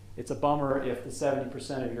 It's a bummer if the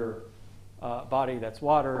 70% of your body that's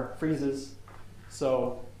water freezes.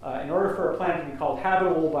 So in order for a planet to be called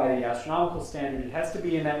habitable by the astronomical standard, it has to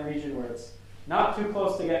be in that region where it's not too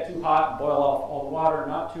close to get too hot and boil off all the water,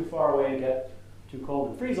 not too far away to get too cold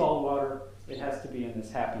and freeze all the water. It has to be in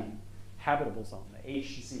this habitable zone, the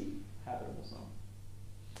HZ, habitable zone.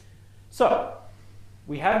 So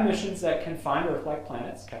we have missions that can find Earth-like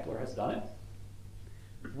planets. Kepler has done it.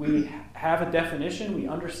 We have a definition. We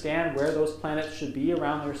understand where those planets should be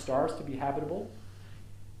around their stars to be habitable.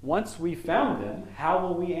 Once we've found them, how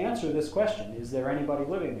will we answer this question? Is there anybody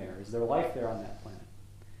living there? Is there life there on that planet?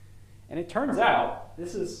 And it turns out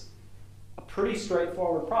this is a pretty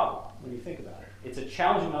straightforward problem when you think about it. It's a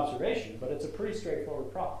challenging observation, but it's a pretty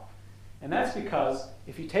straightforward problem. And that's because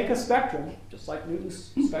if you take a spectrum, just like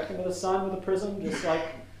Newton's spectrum of the sun with a prism, just like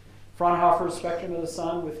Fraunhofer's spectrum of the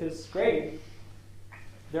sun with his grating,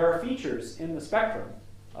 there are features in the spectrum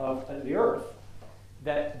of the Earth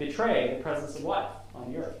that betray the presence of life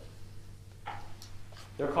on the Earth.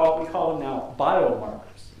 We call them now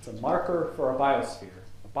biomarkers. It's a marker for a biosphere,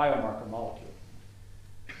 a biomarker molecule.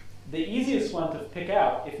 The easiest one to pick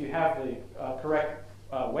out, if you have the correct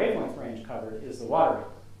wavelength range covered, is the water vapor.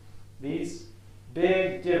 These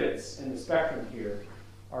big divots in the spectrum here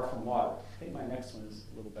are from water. I think my next one is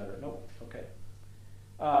a little better. Nope, okay.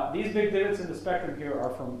 These big divots in the spectrum here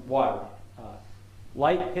are from water.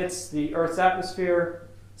 Light hits the Earth's atmosphere.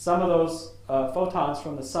 Some of those photons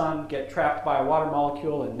from the sun get trapped by a water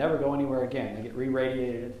molecule and never go anywhere again. They get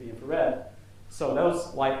re-radiated into the infrared. So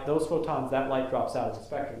those photons, that light drops out of the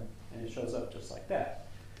spectrum, and it shows up just like that.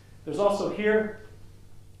 There's also here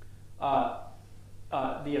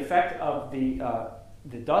the effect of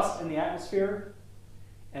the dust in the atmosphere,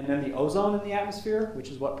 and then the ozone in the atmosphere, which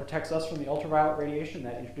is what protects us from the ultraviolet radiation.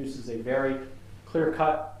 That introduces a very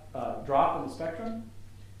clear-cut drop in the spectrum.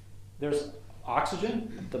 There's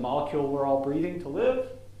oxygen, the molecule we're all breathing to live,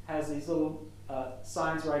 has these little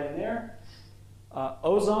signs right in there.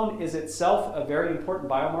 Ozone is itself a very important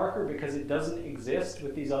biomarker because it doesn't exist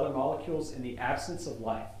with these other molecules in the absence of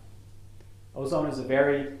life. Ozone is a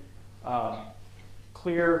very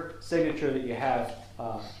clear signature that you have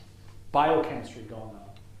biochemistry going on.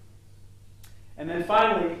 And then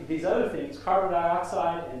finally, these other things, carbon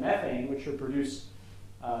dioxide and methane, which are produced,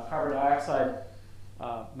 carbon dioxide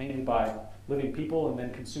mainly by living people and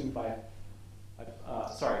then consumed by,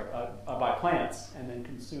 by plants and then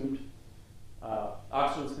consumed,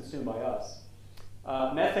 oxygen is consumed by us.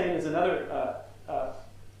 Methane is another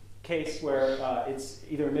case where it's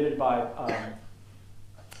either emitted by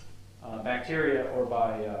bacteria or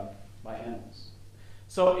by animals.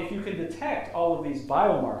 So if you can detect all of these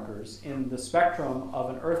biomarkers in the spectrum of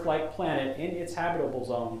an Earth-like planet in its habitable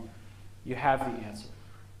zone, you have the answer.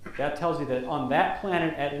 That tells you that on that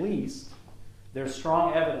planet at least, there's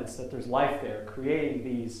strong evidence that there's life there, creating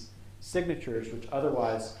these signatures which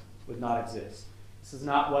otherwise would not exist. This is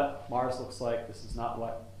not what Mars looks like. This is not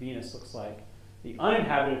what Venus looks like. The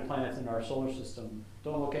uninhabited planets in our solar system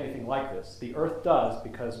don't look anything like this. The Earth does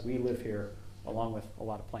because we live here along with a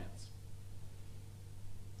lot of planets.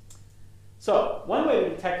 So one way to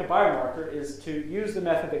detect a biomarker is to use the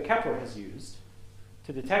method that Kepler has used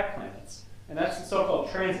to detect planets, and that's the so-called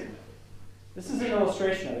transit method. This is an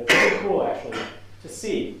illustration of it. It's really cool, actually, to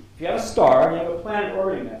see. If you have a star and you have a planet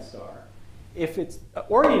orbiting that star, if it's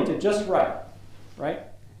oriented just right?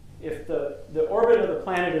 If the orbit of the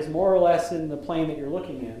planet is more or less in the plane that you're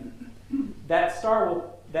looking in, that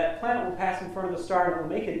planet will pass in front of the star and it will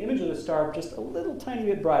make an image of the star just a little tiny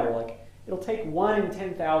bit brighter. Like it'll take 1 in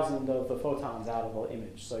 10,000 of the photons out of the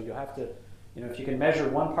image. So you'll have to, if you can measure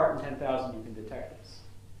 1 part in 10,000, you can detect this.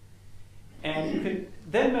 And you can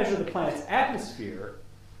then measure the planet's atmosphere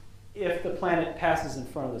if the planet passes in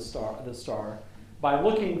front of the star by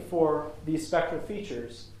looking for these spectral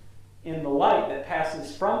features in the light that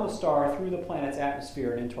passes from the star through the planet's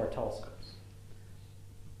atmosphere and into our telescopes.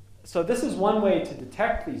 So this is one way to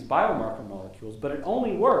detect these biomarker molecules, but it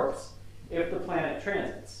only works if the planet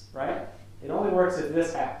transits, right? It only works if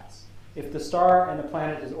this happens. If the star and the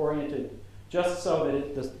planet is oriented just so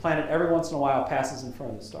that the planet every once in a while passes in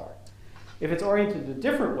front of the star. If it's oriented a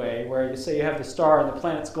different way, where you say you have the star and the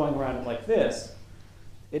planet's going around it like this,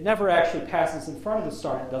 it never actually passes in front of the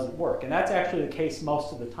star and it doesn't work. And that's actually the case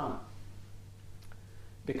most of the time.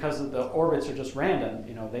 Because the orbits are just random,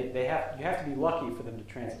 you have to be lucky for them to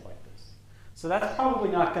transit like this. So that's probably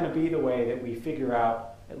not going to be the way that we figure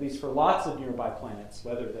out, at least for lots of nearby planets,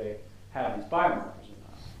 whether they have these biomarkers or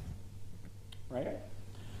not. Right?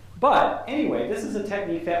 But anyway, this is a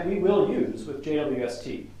technique that we will use with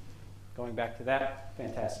JWST. Going back to that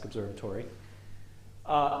fantastic observatory.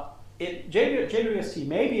 JWST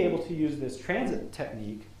may be able to use this transit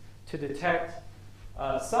technique to detect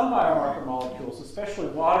some biomarker molecules, especially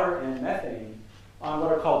water and methane, on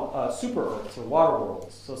what are called super-Earths or water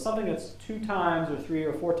worlds. So something that's 2 times or 3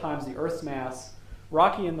 or 4 times the Earth's mass,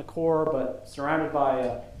 rocky in the core but surrounded by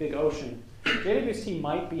a big ocean. JWST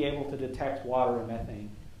might be able to detect water and methane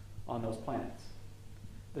on those planets.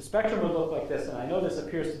 The spectrum would look like this, and I know this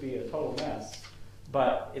appears to be a total mess,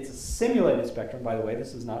 but it's a simulated spectrum, by the way.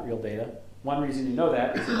 This is not real data. One reason you know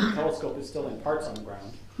that is that the telescope is still in parts on the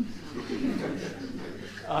ground.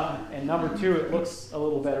 And number 2, it looks a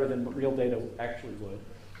little better than real data actually would.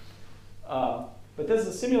 But this is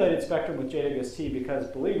a simulated spectrum with JWST because,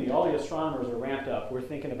 believe me, all the astronomers are ramped up. We're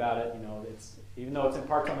thinking about it. Even though it's in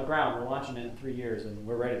parts on the ground, we're launching it in 3 years, and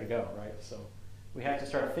we're ready to go, right? So we have to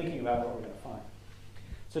start thinking about what we're going to find.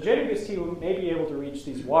 So JWST may be able to reach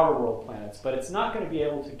these water world planets, but it's not going to be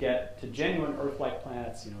able to get to genuine Earth-like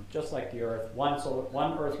planets, just like the Earth, one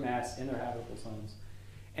Earth mass in their habitable zones.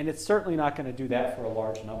 And it's certainly not going to do that for a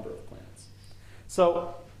large number of planets.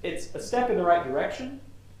 So it's a step in the right direction.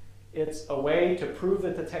 It's a way to prove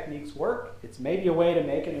that the techniques work. It's maybe a way to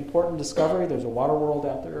make an important discovery. There's a water world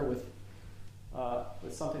out there with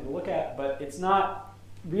something to look at, but it's not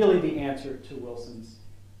really the answer to Wilson's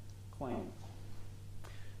claim.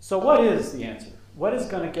 So what is the answer? What is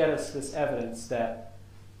going to get us this evidence that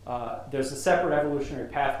there's a separate evolutionary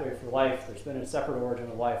pathway for life, there's been a separate origin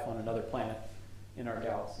of life on another planet in our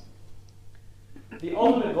galaxy? The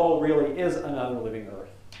ultimate goal really is another living Earth,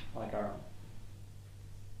 like our own.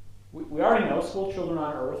 We already know, school children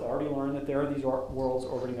on Earth already learn that there are these worlds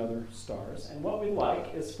orbiting other stars. And what we'd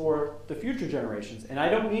like is for the future generations, and I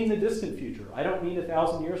don't mean the distant future. I don't mean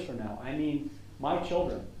 1,000 years from now. I mean my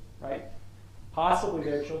children, right? Possibly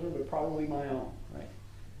their children, but probably my own, right?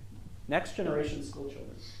 Next generation school children.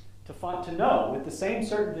 To know with the same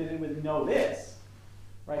certainty that we know this,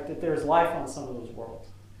 right, that there's life on some of those worlds.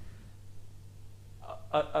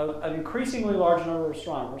 An increasingly large number of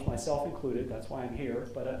astronomers, myself included, that's why I'm here,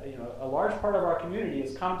 but a large part of our community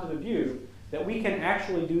has come to the view that we can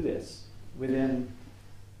actually do this within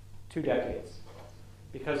 2 decades.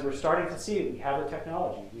 Because we're starting to see it. We have the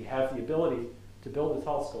technology. We have the ability to build a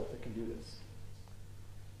telescope that can do this.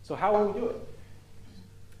 So how will we do it?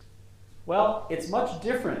 Well, it's much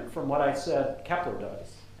different from what I said Kepler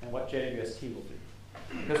does and what JWST will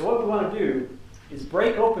do. Because what we want to do is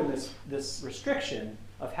break open this restriction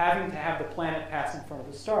of having to have the planet pass in front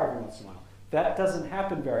of a star every once in a while. That doesn't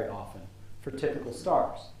happen very often for typical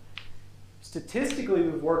stars. Statistically,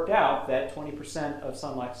 we've worked out that 20% of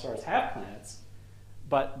sun-like stars have planets,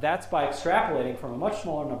 but that's by extrapolating from a much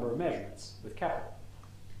smaller number of measurements with Kepler.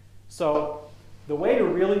 So the way to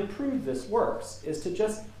really prove this works is to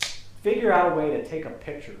just figure out a way to take a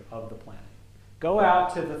picture of the planet. Go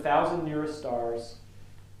out to the 1,000 nearest stars,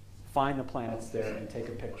 find the planets there, and take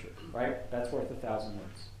a picture, right? That's worth 1,000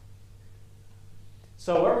 words.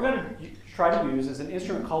 So what we're going to try to use is an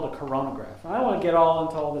instrument called a coronagraph. And I don't want to get all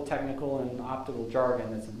into all the technical and optical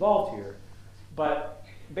jargon that's involved here, but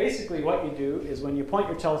basically what you do is when you point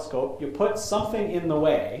your telescope, you put something in the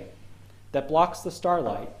way that blocks the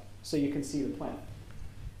starlight so you can see the planet.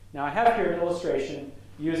 Now I have here an illustration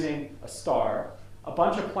using a star, a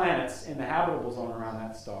bunch of planets in the habitable zone around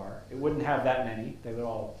that star. It wouldn't have that many. They would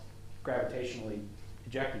all gravitationally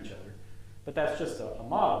eject each other. But that's just a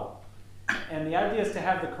model. And the idea is to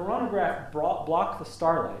have the coronagraph block the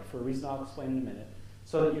starlight, for a reason I'll explain in a minute,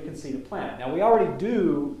 so that you can see the planet. Now, we already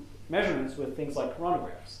do measurements with things like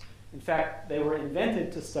coronagraphs. In fact, they were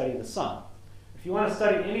invented to study the sun. If you want to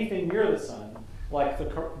study anything near the sun, like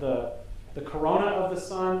the corona of the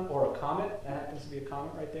sun or a comet, that happens to be a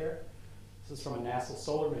comet right there. This is from a NASA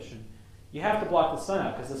solar mission. You have to block the sun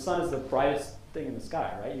out because the sun is the brightest thing in the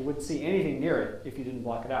sky, right? You wouldn't see anything near it if you didn't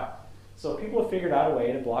block it out. So people have figured out a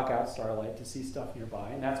way to block out starlight to see stuff nearby,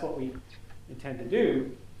 and that's what we intend to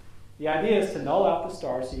do. The idea is to null out the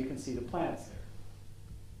stars so you can see the planets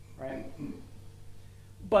there, right?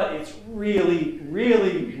 But it's really,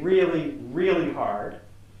 really, really, really hard,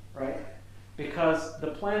 right? Because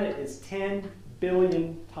the planet is 10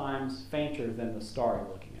 billion times fainter than the star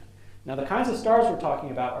you're looking at. Now, the kinds of stars we're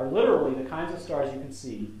talking about are literally the kinds of stars you can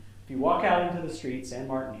see if you walk out into the street, San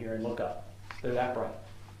Martin here, and look up. They're that bright.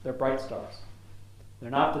 They're bright stars. They're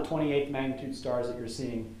not the 28th magnitude stars that you're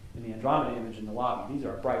seeing in the Andromeda image in the lobby. These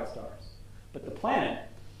are bright stars. But the planet,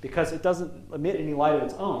 because it doesn't emit any light of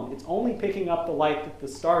its own, it's only picking up the light that the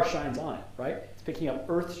star shines on it, right? It's picking up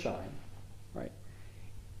Earth shine, right?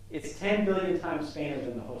 It's 10 billion times fainter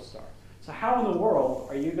than the host star. So how in the world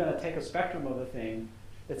are you going to take a spectrum of a thing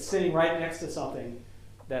that's sitting right next to something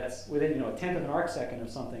that's within, a tenth of an arc second of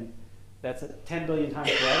something that's 10 billion times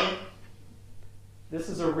brighter? This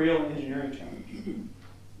is a real engineering challenge.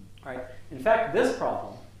 Right? In fact, this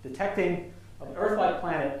problem, detecting an Earth-like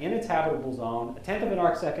planet in its habitable zone, a tenth of an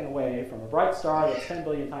arc second away from a bright star that's 10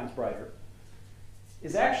 billion times brighter,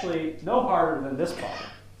 is actually no harder than this problem.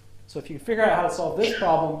 So if you figure out how to solve this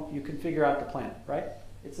problem, you can figure out the planet, right?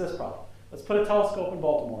 It's this problem. Let's put a telescope in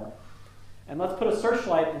Baltimore, and let's put a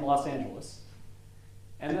searchlight in Los Angeles,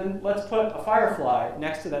 and then let's put a firefly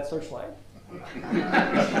next to that searchlight.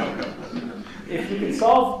 If you can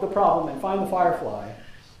solve the problem and find the firefly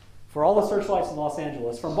for all the searchlights in Los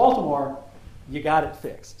Angeles, from Baltimore, you got it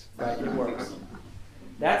fixed, right? It works.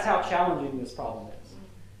 That's how challenging this problem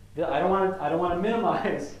is. I don't want to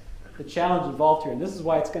minimize the challenge involved here, and this is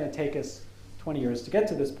why it's going to take us 20 years to get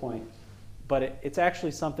to this point. But it's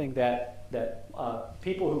actually something that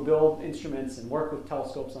people who build instruments and work with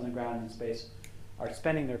telescopes on the ground in space are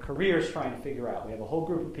spending their careers trying to figure out. We have a whole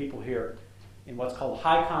group of people here in what's called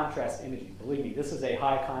high contrast imaging. Believe me, this is a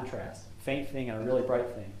high contrast, faint thing and a really bright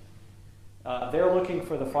thing. They're looking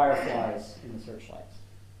for the fireflies in the searchlights.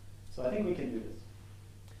 So I think we can do this.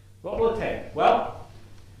 What will it take? Well,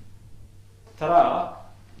 ta-da!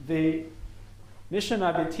 The mission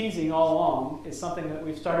I've been teasing all along is something that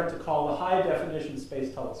we've started to call the High Definition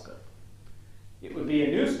Space Telescope. It would be a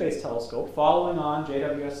new space telescope following on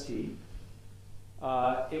JWST.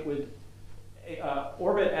 It would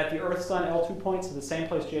orbit at the Earth-Sun L2 points to the same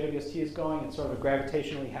place JWST is going. It's sort of a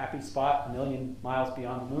gravitationally happy spot, a million miles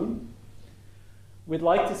beyond the moon. We'd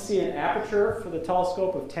like to see an aperture for the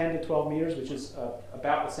telescope of 10 to 12 meters, which is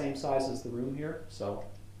about the same size as the room here. So,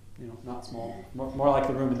 you know, not small. More like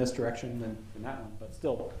the room in this direction than that one, but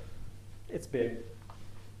still, it's big.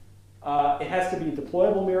 It has to be a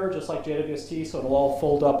deployable mirror, just like JWST, so it'll all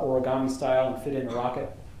fold up origami style and fit in the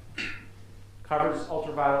rocket. Covers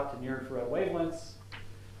ultraviolet to near-infrared wavelengths.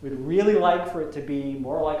 We'd really like for it to be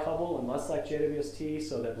more like Hubble and less like JWST,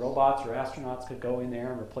 so that robots or astronauts could go in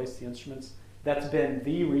there and replace the instruments. That's been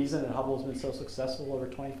the reason that Hubble has been so successful over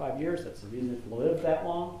 25 years. That's the reason it's lived that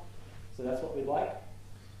long. So that's what we'd like.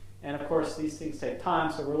 And of course, these things take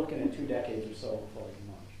time, so we're looking at 2 decades or so before we can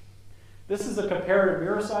launch. This is the comparative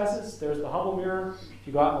mirror sizes. There's the Hubble mirror. If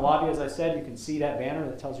you go out in the lobby, as I said, you can see that banner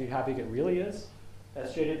that tells you how big it really is.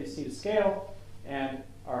 That's JWST to scale. And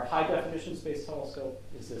our high definition space telescope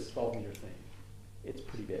is this 12-meter thing. It's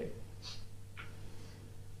pretty big.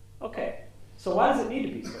 Okay, so why does it need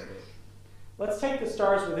to be so big? Let's take the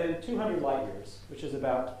stars within 200 light years, which is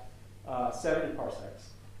about 70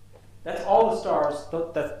 parsecs. That's all the stars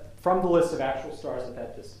that's from the list of actual stars at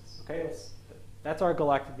that distance. Okay, that's our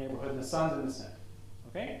galactic neighborhood, and the sun's in the center.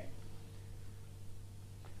 Okay.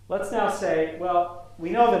 Let's now say, well, we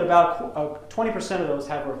know that about 20% of those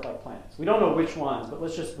have Earth-like planets. We don't know which ones, but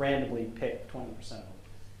let's just randomly pick 20% of them.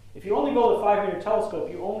 If you only build a 5-meter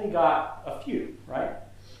telescope, you only got a few, right?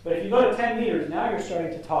 But if you go to 10 meters, now you're starting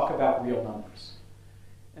to talk about real numbers.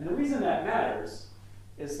 And the reason that matters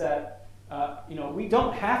is that we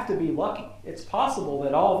don't have to be lucky. It's possible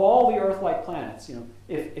that of all the Earth-like planets,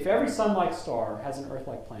 if every Sun-like star has an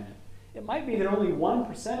Earth-like planet, it might be that only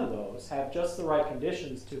 1% of those have just the right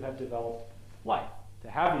conditions to have developed life, to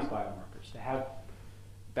have these biomarkers, to have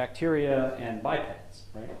bacteria and bipeds,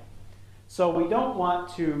 right? So we don't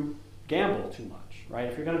want to gamble too much, right?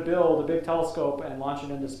 If you're going to build a big telescope and launch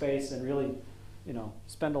it into space and really,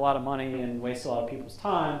 spend a lot of money and waste a lot of people's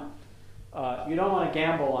time, you don't want to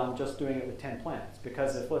gamble on just doing it with 10 planets,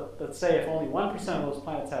 because let's say if only 1% of those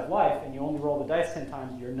planets have life and you only roll the dice 10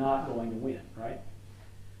 times, you're not going to win, right?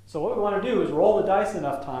 So what we want to do is roll the dice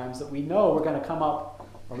enough times that we know we're going to come up,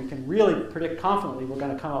 or we can really predict confidently we're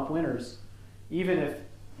going to come up winners, even if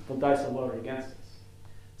the dice are loaded against us.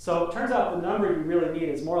 So it turns out the number you really need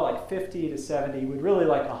is more like 50 to 70. We'd really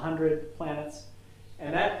like 100 planets.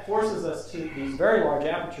 And that forces us to these very large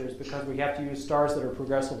apertures because we have to use stars that are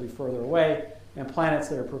progressively further away and planets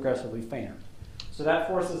that are progressively fainter. So that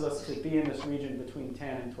forces us to be in this region between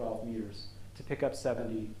 10 and 12 meters to pick up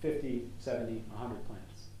 70, 50, 70, 100 planets.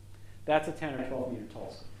 That's a 10 or 12 meter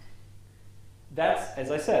telescope. That's, as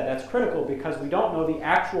I said, that's critical because we don't know the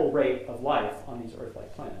actual rate of life on these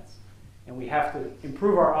Earth-like planets. And we have to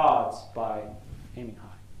improve our odds by aiming high.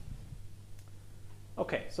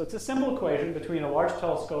 Okay, so it's a simple equation between a large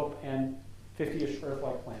telescope and 50-ish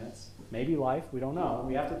Earth-like planets. Maybe life, we don't know.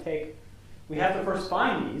 We have to first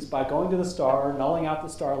find these by going to the star, nulling out the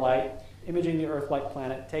starlight, imaging the Earth-like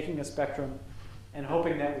planet, taking a spectrum, and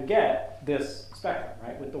hoping that we get this spectrum,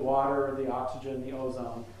 right, with the water, the oxygen, the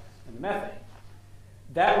ozone, and the methane.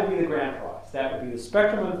 That would be the grand prize. That would be the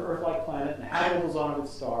spectrum of the Earth-like planet and the habitable zone of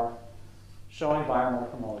its star, showing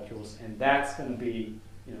biomarker molecules, and that's going to be,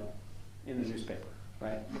 in the newspaper,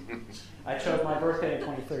 right? I chose my birthday in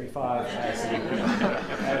 2035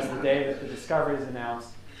 as the day that the discovery is announced.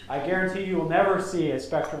 I guarantee you will never see a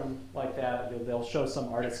spectrum like that. They'll show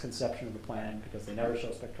some artist's conception of the planet because they never show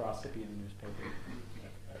spectroscopy in the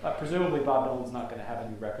newspaper. Presumably Bob Dylan's not going to have a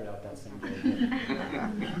new record out that same day.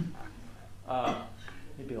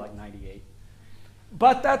 He'd be like 98.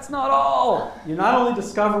 But that's not all. You're not only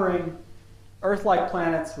discovering Earth-like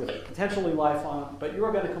planets with potentially life on them, but you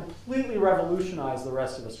are going to completely revolutionize the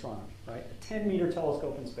rest of astronomy, right? A 10-meter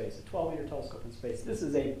telescope in space, a 12-meter telescope in space. This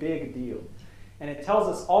is a big deal. And it tells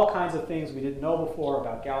us all kinds of things we didn't know before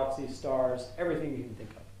about galaxies, stars, everything you can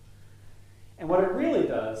think of. And what it really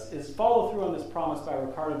does is follow through on this promise by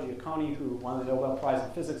Riccardo Giacconi, who won the Nobel Prize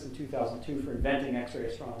in Physics in 2002 for inventing X-ray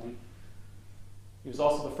astronomy. He was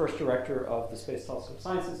also the first director of the Space Telescope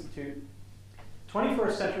Science Institute.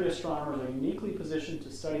 21st century astronomers are uniquely positioned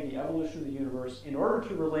to study the evolution of the universe in order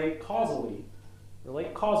to relate causally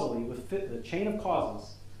with the chain of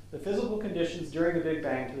causes, the physical conditions during the Big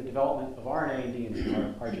Bang to the development of RNA and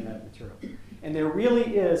DNA, our genetic material. And there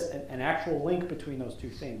really is an actual link between those two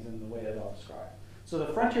things in the way that I'll describe. So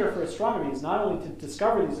the frontier for astronomy is not only to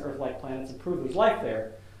discover these Earth-like planets and prove there's life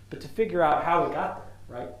there, but to figure out how we got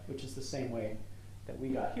there, right? Which is the same way that we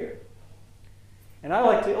got here. And I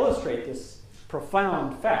like to illustrate this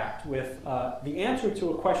profound fact with the answer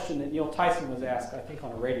to a question that Neil Tyson was asked, I think,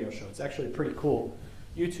 on a radio show. It's actually a pretty cool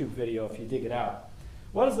YouTube video if you dig it out.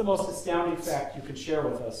 What is the most astounding fact you could share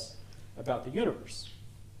with us about the universe?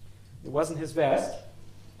 It wasn't his vest.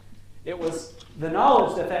 It was the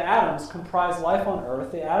knowledge that the atoms comprise life on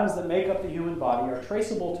Earth. The atoms that make up the human body are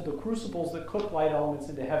traceable to the crucibles that cook light elements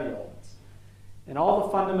into heavy elements, and all the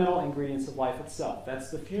fundamental ingredients of life itself. That's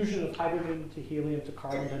the fusion of hydrogen to helium to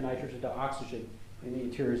carbon to nitrogen to oxygen in the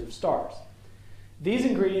interiors of stars. These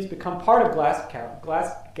ingredients become part of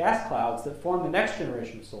gas clouds that form the next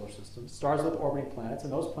generation of solar systems, stars with orbiting planets,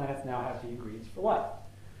 and those planets now have the ingredients for life.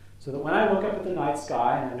 So that when I look up at the night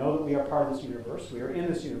sky, and I know that we are part of this universe, we are in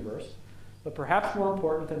this universe, but perhaps more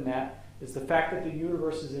important than that is the fact that the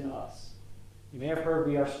universe is in us. You may have heard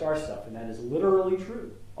we are star stuff, and that is literally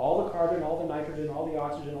true. All the carbon, all the nitrogen, all the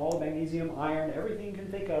oxygen, all the magnesium, iron, everything you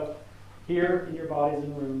can think of here in your bodies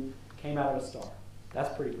in the room came out of a star.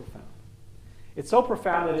 That's pretty profound. It's so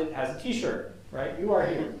profound that it has a t-shirt, right? You are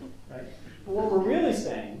here, right? But what we're really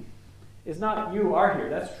saying is not you are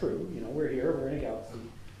here. That's true. You know, we're here, we're in a galaxy.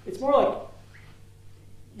 It's more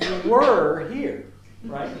like you were here,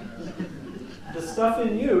 right? The stuff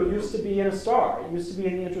in you used to be in a star. It used to be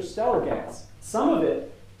in the interstellar gas. Some of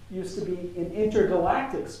it used to be in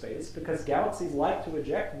intergalactic space because galaxies like to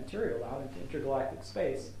eject material out into intergalactic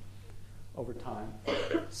space over time.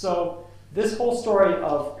 So this whole story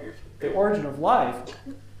of the origin of life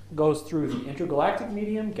goes through the intergalactic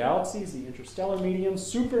medium, galaxies, the interstellar medium,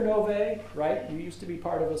 supernovae, right? You used to be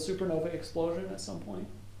part of a supernova explosion at some point.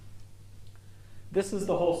 This is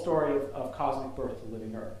the whole story of cosmic birth of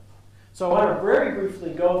living Earth. So I want to very briefly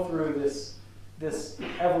go through this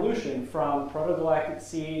evolution from protogalactic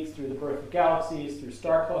seeds through the birth of galaxies, through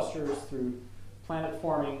star clusters, through planet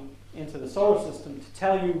forming into the solar system to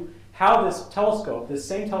tell you how this telescope, this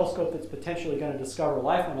same telescope that's potentially going to discover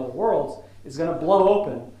life on other worlds, is going to blow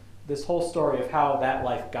open this whole story of how that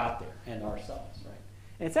life got there and ourselves. Right?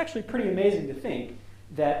 And it's actually pretty amazing to think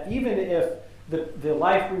that even if the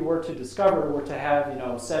life we were to discover were to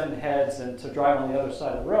have 7 heads and to drive on the other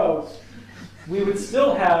side of the road, we would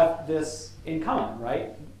still have this in common,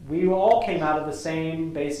 right? We all came out of the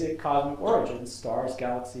same basic cosmic origins, stars,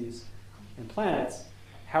 galaxies, and planets.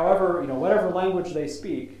 However, whatever language they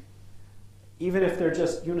speak, even if they're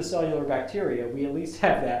just unicellular bacteria, we at least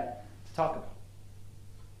have that to talk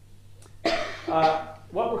about.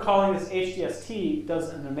 What we're calling this JWST does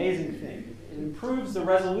an amazing thing. It improves the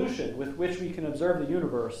resolution with which we can observe the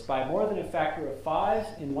universe by more than a factor of 5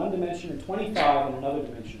 in one dimension and 25 in another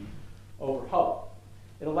dimension over Hubble.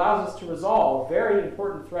 It allows us to resolve very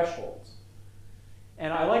important thresholds.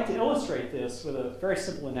 And I like to illustrate this with a very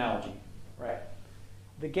simple analogy, right?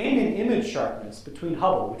 The gain in image sharpness between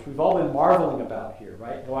Hubble, which we've all been marveling about here,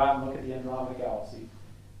 right? Go out and look at the Andromeda Galaxy.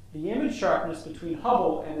 The image sharpness between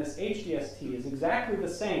Hubble and this JWST is exactly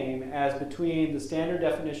the same as between the standard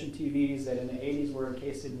definition TVs that in the 80s were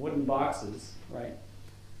encased in wooden boxes, right?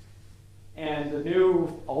 And the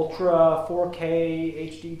new ultra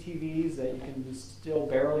 4K HD TVs that you can still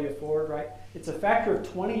barely afford, right? It's a factor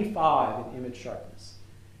of 25 in image sharpness.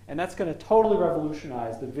 And that's going to totally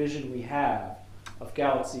revolutionize the vision we have of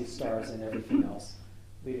galaxies, stars, and everything else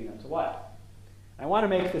leading up to life. I want to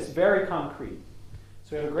make this very concrete.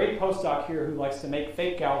 So we have a great postdoc here who likes to make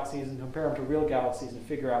fake galaxies and compare them to real galaxies and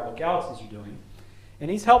figure out what galaxies are doing.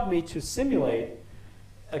 And he's helped me to simulate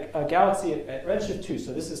a galaxy at redshift 2.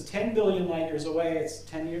 So this is 10 billion light years away. It's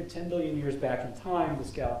 10 billion years back in time, this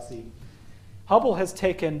galaxy. Hubble has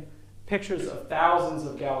taken pictures of thousands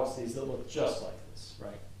of galaxies that look just like this,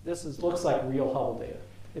 right? This looks like real Hubble data.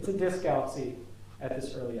 It's a disk galaxy at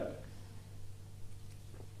this early epoch.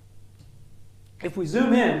 If we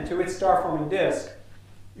zoom in to its star-forming disk,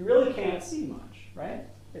 you really can't see much, right?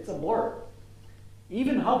 It's a blur.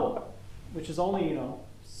 Even Hubble, which is only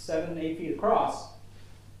 7, 8 feet across,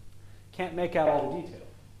 can't make out all the detail.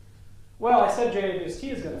 Well, I said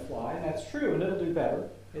JWST is going to fly, and that's true, and it'll do better.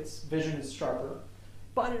 Its vision is sharper,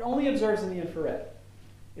 but it only observes in the infrared.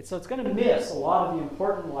 So it's going to miss a lot of the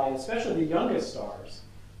important light, especially the youngest stars.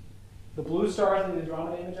 The blue stars in the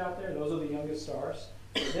Andromeda image out there, those are the youngest stars.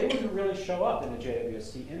 They wouldn't really show up in a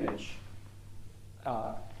JWST image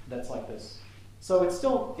that's like this. So it's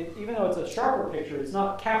still, even though it's a sharper picture, it's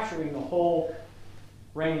not capturing the whole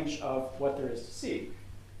range of what there is to see.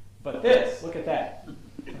 But this, look at that.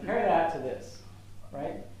 Compare that to this,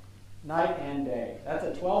 right? night and day. That's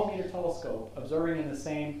a 12-meter telescope observing in the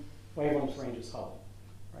same wavelength range as Hubble.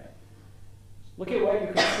 Right? Look at what you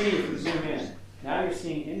can see if you zoom in. Now you're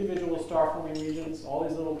seeing individual star-forming regions, all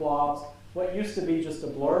these little blobs. What used to be just a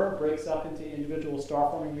blur breaks up into individual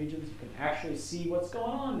star-forming regions. You can actually see what's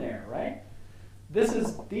going on there, right?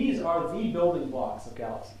 These are the building blocks of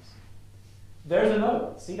galaxies. There's another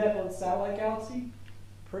one. See that little satellite galaxy?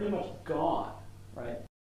 Pretty much gone, right?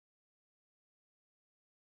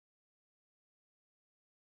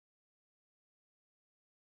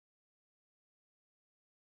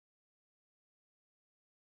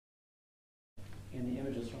 In the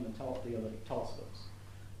images from the other telescopes.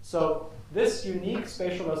 So this unique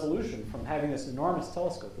spatial resolution from having this enormous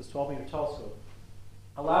telescope, this 12-meter telescope,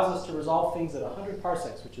 allows us to resolve things at 100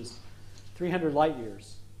 parsecs, which is 300 light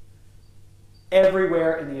years,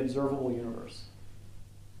 everywhere in the observable universe.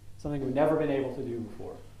 Something we've never been able to do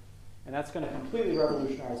before. And that's going to completely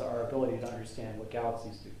revolutionize our ability to understand what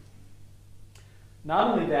galaxies do.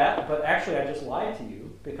 Not only that, but actually I just lied to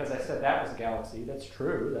you because I said that was a galaxy. That's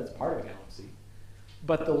true. That's part of a galaxy.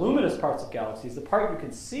 But the luminous parts of galaxies, the part you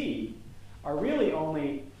can see, are really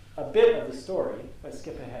only a bit of the story. If I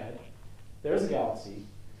skip ahead, there's a galaxy.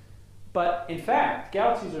 But in fact,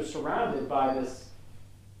 galaxies are surrounded by this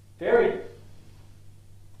very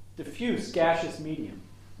diffuse gaseous medium,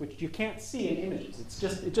 which you can't see in images.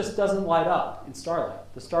 It just doesn't light up in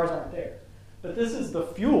starlight. The stars aren't there. But this is the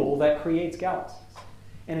fuel that creates galaxies.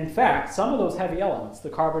 And in fact, some of those heavy elements, the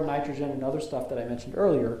carbon, nitrogen, and other stuff that I mentioned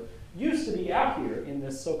earlier, used to be out here in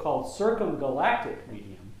this so-called circumgalactic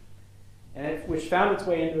medium, which found its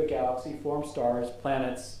way into a galaxy, formed stars,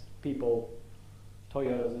 planets, people,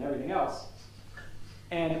 Toyotas, and everything else.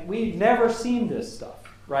 And we've never seen this stuff,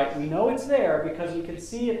 right? We know it's there because we can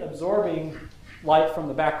see it absorbing light from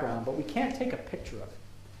the background, but we can't take a picture of it.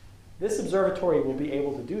 This observatory will be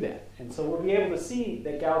able to do that. And so we'll be able to see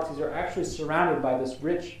that galaxies are actually surrounded by this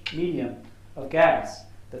rich medium of gas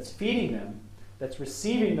that's feeding them, that's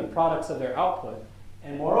receiving the products of their output.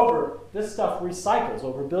 And moreover, this stuff recycles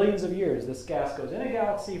over billions of years. This gas goes in a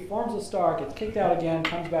galaxy, forms a star, gets kicked out again,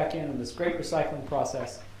 comes back in this great recycling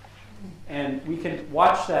process. And we can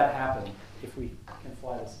watch that happen if we can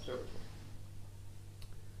fly this observatory.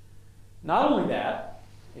 Not only that,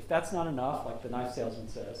 if that's not enough, like the knife salesman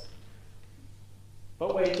says,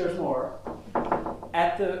 but wait, there's more.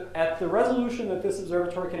 At the resolution that this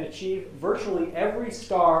observatory can achieve, virtually every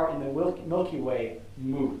star in the Milky Way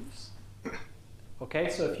moves. Okay,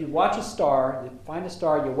 so if you watch a star, you find a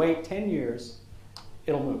star, you wait 10 years,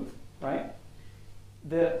 it'll move, right?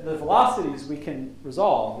 The velocities we can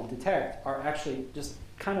resolve and detect are actually just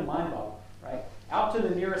kind of mind-boggling, right? Out to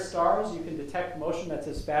the nearest stars, you can detect motion that's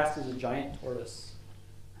as fast as a giant tortoise,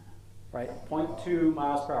 right? 0.2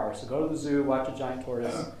 miles per hour. So go to the zoo, watch a giant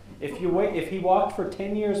tortoise. If he walked for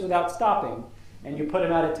 10 years without stopping, and you put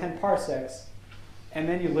him out at 10 parsecs, and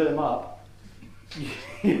then you lit him up,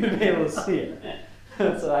 you'd be able to see it.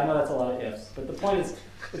 So I know that's a lot of ifs, but the point is,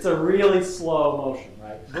 it's a really slow motion,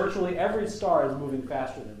 right? Virtually every star is moving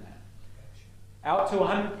faster than that. Out to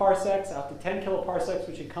 100 parsecs, out to 10 kiloparsecs,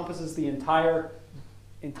 which encompasses the entire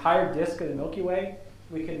disk of the Milky Way,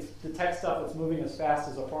 we can detect stuff that's moving as fast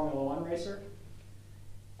as a Formula One racer.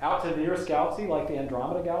 Out to the nearest galaxy, like the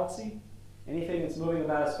Andromeda galaxy, anything that's moving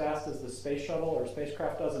about as fast as the space shuttle or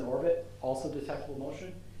spacecraft does in orbit, also detectable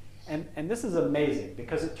motion. And this is amazing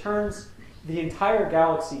because it turns the entire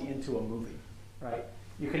galaxy into a movie, right?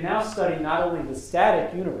 You can now study not only the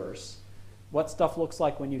static universe, what stuff looks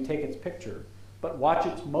like when you take its picture, but watch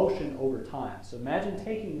its motion over time. So imagine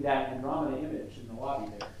taking that Andromeda image in the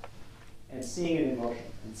lobby there and seeing it in motion,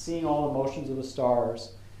 and seeing all the motions of the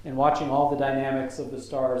stars, and watching all the dynamics of the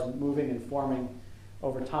stars moving and forming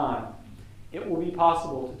over time. It will be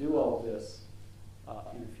possible to do all of this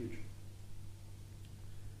in the future.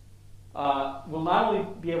 We'll not only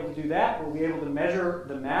be able to do that, we'll be able to measure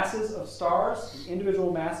the masses of stars, the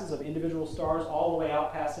individual masses of individual stars all the way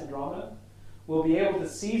out past Andromeda. We'll be able to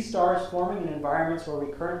see stars forming in environments where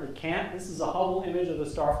we currently can't. This is a Hubble image of the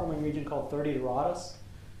star-forming region called 30 Doradus.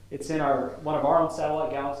 It's in one of our own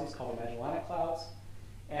satellite galaxies called the Magellanic Clouds.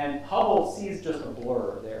 And Hubble sees just a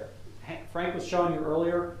blur there. Frank was showing you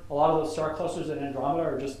earlier, a lot of those star clusters in Andromeda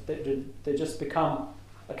are they just become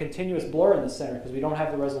a continuous blur in the center because we don't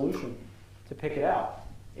have the resolution to pick it out.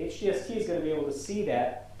 JWST is going to be able to see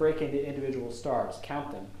that, break into individual stars,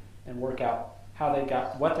 count them, and work out how they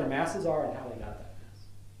got, what their masses are and how they got that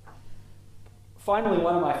mass. Finally,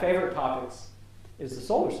 one of my favorite topics is the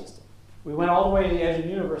solar system. We went all the way to the edge of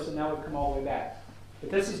the universe and now we've come all the way back.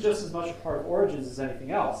 But this is just as much a part of origins as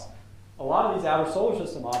anything else. A lot of these outer solar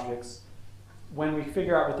system objects when we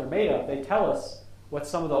figure out what they're made of, they tell us what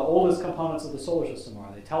some of the oldest components of the solar system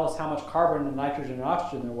are. They tell us how much carbon and nitrogen and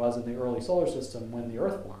oxygen there was in the early solar system when the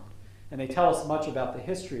Earth formed. And they tell us much about the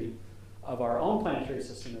history of our own planetary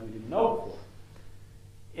system that we didn't know before.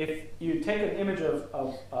 If you take an image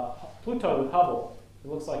of Pluto with Hubble, it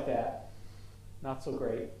looks like that. Not so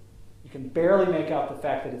great. You can barely make out the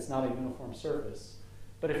fact that it's not a uniform surface.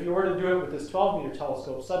 But if you were to do it with this 12-meter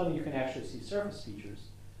telescope, suddenly you can actually see surface features.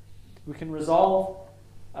 We can resolve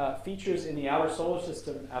features in the outer solar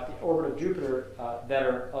system at the orbit of Jupiter that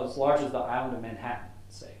are as large as the island of Manhattan,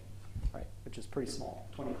 say, right? Which is pretty small,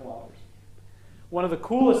 20 kilometers. One of the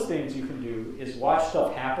coolest things you can do is watch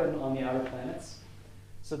stuff happen on the outer planets.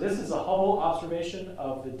 So this is a Hubble observation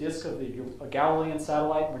of the disk of the Galilean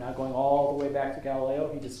satellite. We're now going all the way back to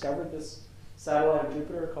Galileo. He discovered this satellite of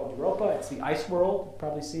Jupiter called Europa. It's the ice world. You've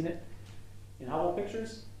probably seen it in Hubble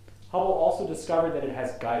pictures. Hubble also discovered that it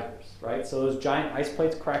has geysers, right? So those giant ice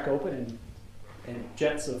plates crack open and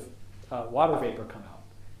jets of water vapor come out.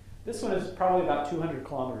 This one is probably about 200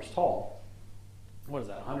 kilometers tall. What is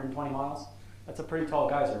that, 120 miles? That's a pretty tall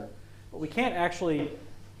geyser. But we can't actually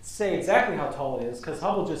say exactly how tall it is because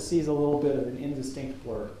Hubble just sees a little bit of an indistinct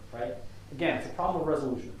blur, right? Again, it's a problem of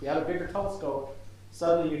resolution. If you had a bigger telescope,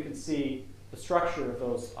 suddenly you can see the structure of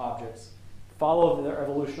those objects, follow their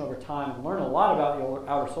evolution over time, and learn a lot about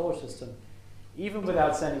the outer solar system, even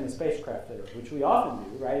without sending a spacecraft there, which we often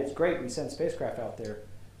do, right? It's great we send spacecraft out there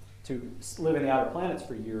to live in the outer planets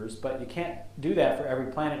for years, but you can't do that for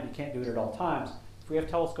every planet. You can't do it at all times. If we have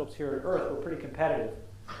telescopes here at Earth, we're pretty competitive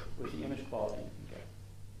with the image quality you can get.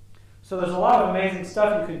 So there's a lot of amazing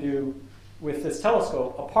stuff you can do with this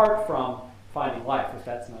telescope, apart from finding life, if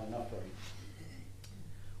that's not enough for you.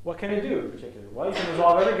 What can it do in particular? Well, you can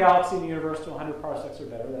resolve every galaxy in the universe to 100 parsecs or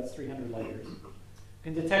better. That's 300 light years. You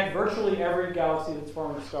can detect virtually every galaxy that's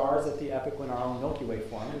forming stars at the epoch when our own Milky Way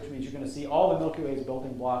formed, which means you're going to see all the Milky Way's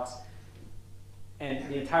building blocks and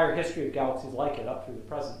the entire history of galaxies like it up through the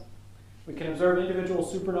present. We can observe individual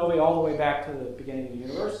supernovae all the way back to the beginning of the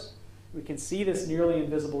universe. We can see this nearly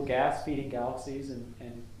invisible gas feeding galaxies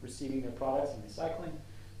and receiving their products and recycling.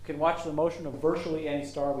 We can watch the motion of virtually any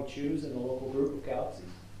star we choose in a local group of galaxies.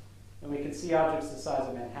 And we can see objects the size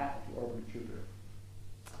of Manhattan at the orbit of Jupiter,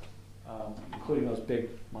 including those big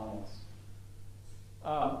monoliths.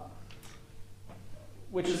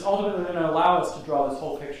 Which is ultimately going to allow us to draw this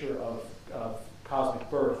whole picture of cosmic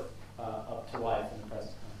birth up to life in the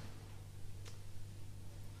present time.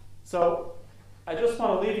 So I just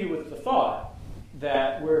want to leave you with the thought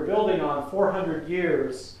that we're building on 400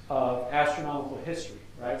 years of astronomical history,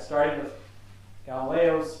 right? Starting with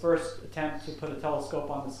Galileo's first attempt to put a telescope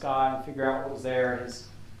on the sky and figure out what was there,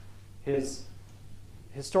 his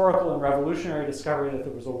historical and revolutionary discovery that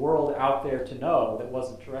there was a world out there to know that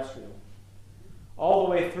wasn't terrestrial. All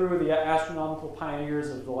the way through the astronomical pioneers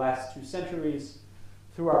of the last 2 centuries,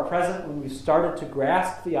 through our present when we've started to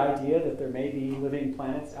grasp the idea that there may be living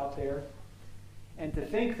planets out there, and to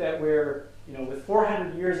think that we're, with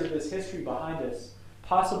 400 years of this history behind us,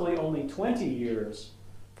 possibly only 20 years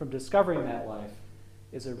from discovering that life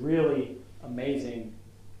is a really amazing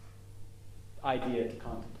idea to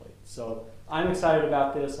contemplate. So I'm excited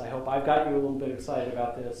about this. I hope I've got you a little bit excited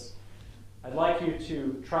about this. I'd like you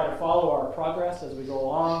to try to follow our progress as we go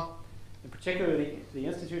along. In particular, the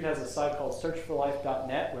Institute has a site called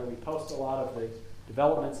searchforlife.net where we post a lot of the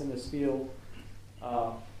developments in this field,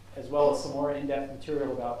 as well as some more in-depth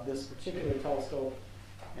material about this particular telescope.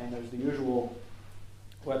 And there's the usual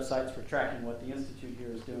websites for tracking what the Institute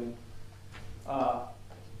here is doing.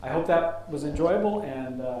 I hope that was enjoyable,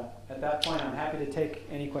 and at that point I'm happy to take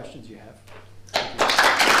any questions you have. Thank you.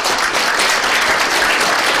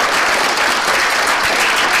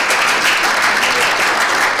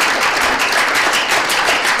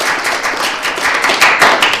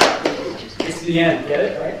 It's the end, get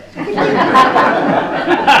it, right?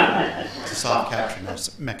 It's a soft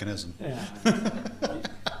capture mechanism. Yeah.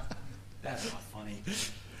 That's not funny.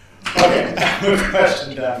 Okay, I have a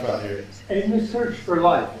question down front here. In the search for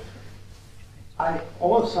life,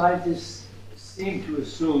 all scientists seem to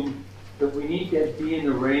assume that we need to be in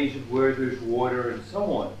the range of where there's water and so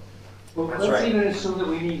on. But That's let's right. even assume that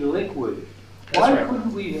we need liquid. That's Why right.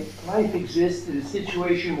 couldn't life exist in a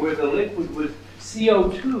situation where the liquid was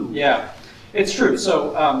CO2? Yeah, it's true.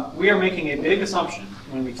 So we are making a big assumption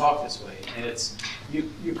when we talk this way, and it's you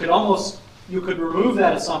could remove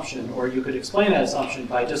that assumption, or you could explain that assumption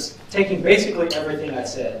by just taking basically everything I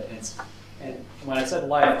said. And when I said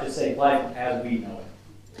life, just say life as we know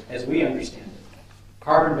it, as we understand it.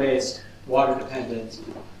 Carbon-based, water-dependent,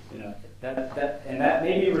 And that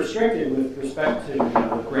may be restricted with respect to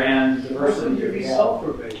the grand diversity. It could be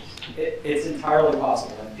sulfur-based. It's entirely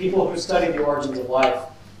possible. And people who study the origins of life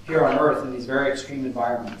here on Earth in these very extreme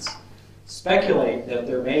environments speculate that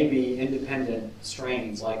there may be independent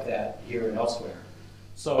strains like that here and elsewhere.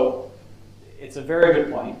 So it's a very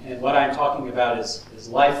good point. And what I'm talking about is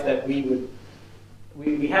life that we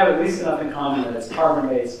have at least enough in common that it's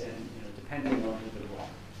carbon-based and depending on individual life.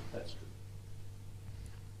 That's true.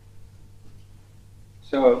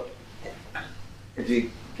 So if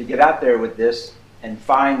you get out there with this and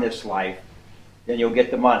find this life, then you'll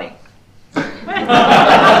get the money. Pretty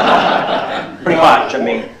much, I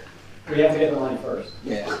mean. We have to get the money first.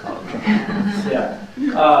 Yeah. Yeah.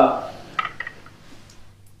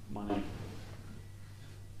 Money.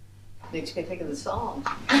 Makes me think of the song.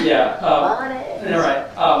 Yeah. Money. All right.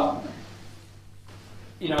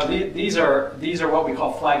 These are what we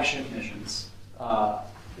call flagship missions.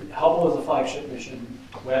 Hubble is a flagship mission.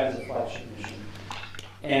 Webb is a flagship mission.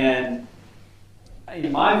 And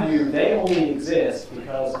in my view, they only exist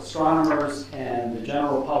because astronomers and the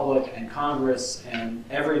general public and Congress and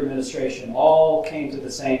every administration all came to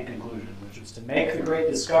the same conclusion, which is to make the great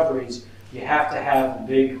discoveries, you have to have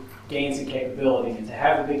big gains in capability. And to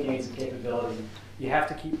have the big gains in capability, you have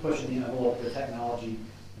to keep pushing the envelope of the technology,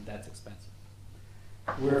 and that's expensive.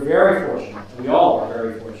 We're very fortunate, and we all are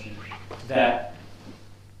very fortunate, that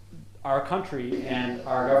our country and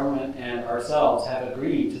our government and ourselves have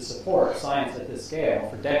agreed to support science at this scale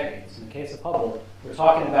for decades. In the case of Hubble, we're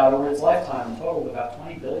talking about over its lifetime a total of about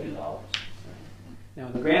 $20 billion. Now,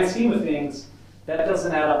 in the grand scheme of things, that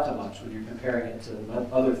doesn't add up to much when you're comparing it to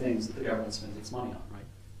other things that the government spends its money on, right?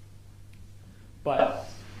 But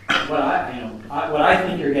what I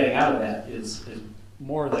think you're getting out of that is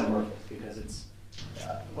more than worth it, because it's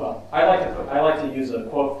well, I like to use a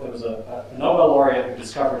quote. There was a Nobel laureate who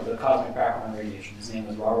discovered the cosmic background radiation. His name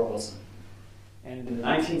was Robert Wilson. And in the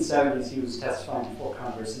 1970s, he was testifying before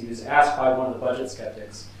Congress, and he was asked by one of the budget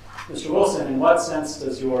skeptics, Mr. Wilson, in what sense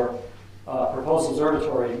does your proposed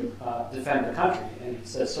observatory defend the country? And he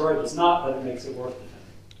says, sorry, it does not, but it makes it worth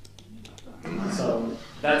defending. So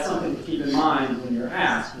that's something to keep in mind when you're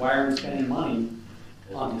asked, why are we spending money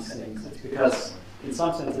on these things? It's because, in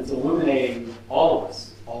some sense, it's illuminating all of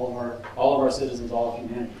us, all of our citizens, all of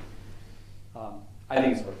humanity. I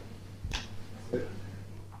think it's worth it.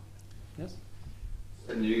 Yes?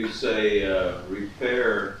 When you say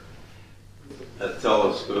repair a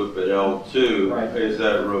telescope at L2, Right. Is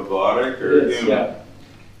that robotic or It is, human?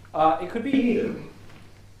 yeah. It could be either.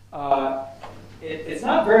 It's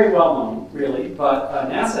not very well known, really, but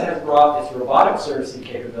NASA has brought its robotic servicing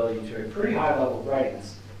capability to a pretty high level of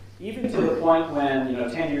readiness. Even to the point when,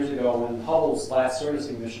 10 years ago, when Hubble's last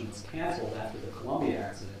servicing mission was canceled after the Columbia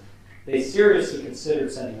accident, they seriously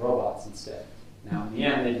considered sending robots instead. Now, in the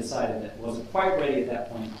end, they decided that it wasn't quite ready at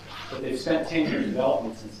that point, but they've spent 10 years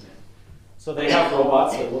developing since then. So they have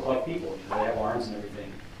robots that look like people. They have arms and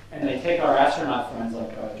everything. And they take our astronaut friends,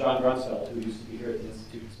 like John Grunsfeld, who used to be here at the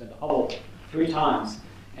Institute, who's been to Hubble 3 times,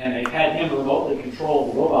 and they've had him remotely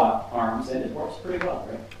control the robot arms, and it works pretty well,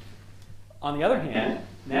 right? On the other hand,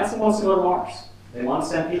 NASA wants to go to Mars. They want to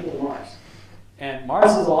send people to Mars. And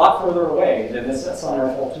Mars is a lot further away than this Sun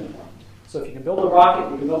Earth altitude point. So if you can build a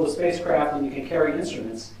rocket, you can build a spacecraft, and you can carry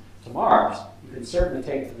instruments to Mars, you can certainly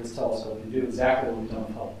take it to this telescope and do exactly what we've done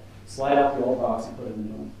with Hubble. Slide out the old box and put it in the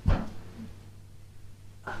new one.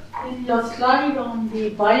 In your slide on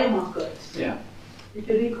the biomarkers, Yeah. if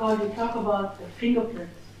you recall, you talk about the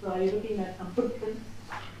fingerprints. So are you looking at some footprints?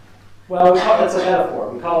 Well, that's a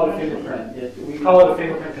metaphor. We call it a fingerprint. We call it a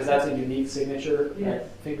fingerprint because that's a unique signature. Yes.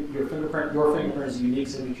 Your fingerprint is a unique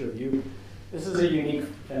signature of you. This is a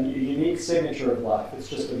unique signature of life. It's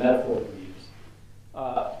just a metaphor that we use.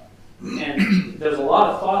 And there's a lot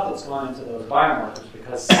of thought that's gone into those biomarkers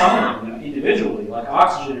because some of them, individually, like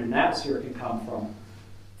oxygen in an atmosphere, can come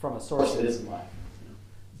from a source that isn't life.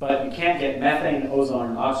 But you can't get methane, ozone,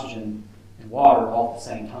 and oxygen and water all at the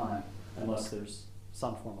same time unless there's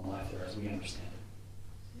some form of life there, as we understand it.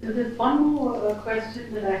 So there's one more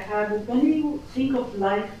question that I have is when you think of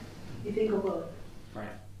life, you think of Earth. Right.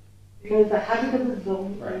 Because it's a habitable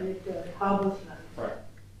zone Right. and it harbors life Right.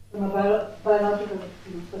 from a biological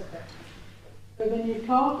perspective. But when you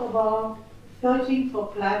talk about searching for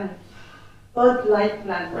planets, Earth-like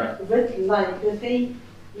planets, Right. with life, you're saying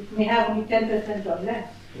it may have only 10% or less.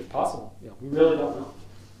 It's possible. Yeah, we really don't know.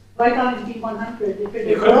 Why can't it be 100? If it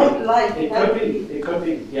It is could be. Earth-like, It that could would be. It could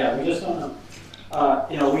be. Yeah, we just don't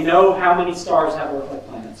know. We know how many stars have Earth-like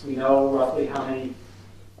planets. We know roughly how many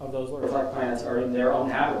of those Earth-like planets are in their own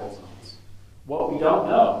habitable zones. What we don't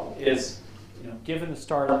know is given the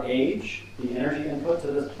starting age, the energy input to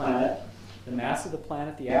this planet, the mass of the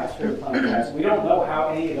planet, the atmosphere of the planet has, we don't know how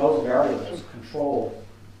any of those variables control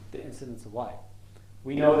the incidence of life.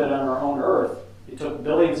 We know that on our own Earth, it took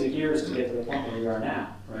billions of years to get to the point where we are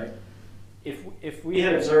now, right? If we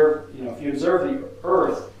had observed, if you observe the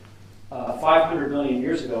Earth 500 million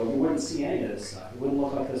years ago, you wouldn't see any of this stuff. It wouldn't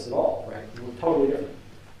look like this at all, right? It would be totally different.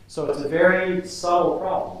 So it's a very subtle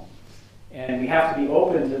problem. And we have to be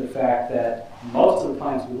open to the fact that most of the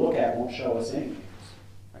planets we look at won't show us anything.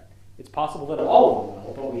 Right? It's possible that all of them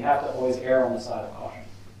will, but we have to always err on the side of caution.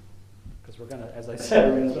 Because we're going to, as I said,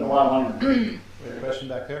 we're going to spend a lot of money on it. We have a question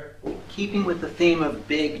back there? Keeping with the theme of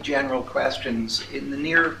big general questions, in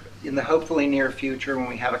the hopefully near future, when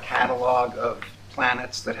we have a catalog of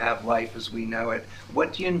planets that have life as we know it,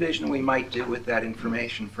 what do you envision we might do with that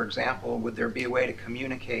information? For example, would there be a way to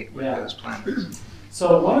communicate with those planets?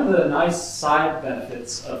 So one of the nice side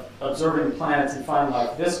benefits of observing planets and finding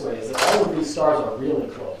life this way is that all of these stars are really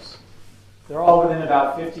close. They're all within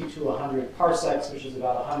about 50 to 100 parsecs, which is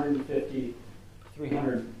about 150,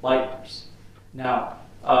 300 light years. Now,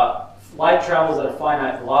 light travels at a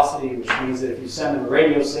finite velocity, which means that if you send them a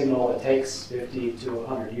radio signal, it takes 50 to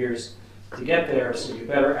 100 years to get there, so you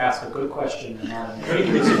better ask a good question and not an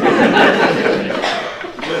dangerous one.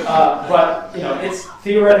 But it's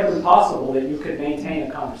theoretically possible that you could maintain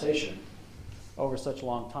a conversation over such a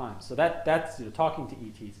long time. So that's talking to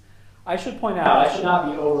ETs. I should point out, I should not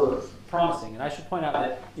be over promising, and I should point out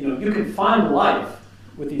that you can find life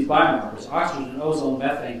with these biomarkers, oxygen, ozone,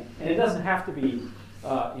 methane, and it doesn't have to be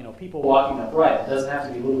people walking upright. It doesn't have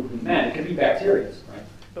to be little green men. It could be bacteria, right?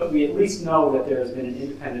 But we at least know that there has been an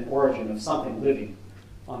independent origin of something living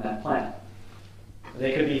on that planet.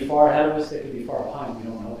 They could be far ahead of us, they could be far behind, we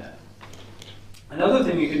don't know that. Another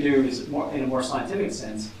thing you can do is, in a more scientific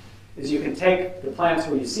sense, is you can take the planets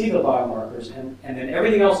where you see the biomarkers and then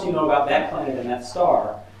everything else you know about that planet and that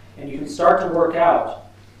star, and you can start to work out,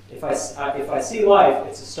 if I see life,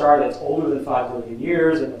 it's a star that's older than 5 billion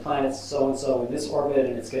years, and the planet's so-and-so in this orbit,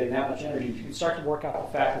 and it's getting that much energy. You can start to work out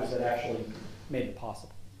the factors that actually made it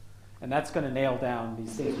possible. And that's going to nail down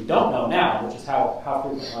these things we don't know now, which is how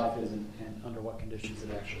frequent life is and under what conditions it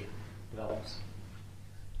actually develops.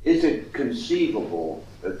 Is it conceivable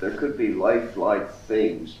that there could be lifelike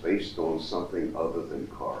things based on something other than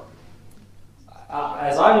carbon?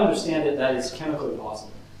 As I understand it, that is chemically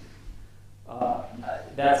possible.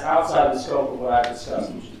 That's outside the scope of what I've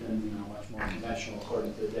discussed, which has been much more conventional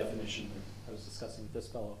according to the definition that I was discussing with this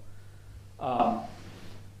fellow.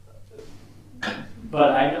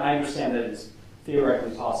 But I understand that it's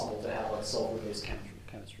theoretically possible to have like sulfur-based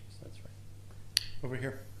chemistries. That's right. Over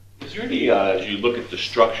here. Is there any, as you look at the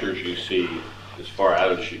structures you see as far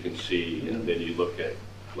out as you can see, and then you look at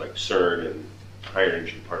like CERN and high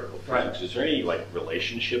energy particle physics, is there any like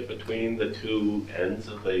relationship between the two ends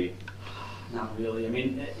of the? Not really. I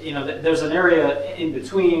mean, there's an area in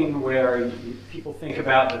between where people think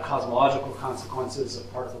about the cosmological consequences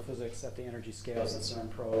of particle physics at the energy scales that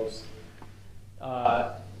CERN probes.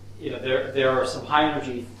 There are some high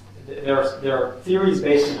energy. There are theories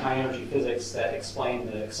based in high energy physics that explain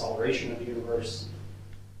the acceleration of the universe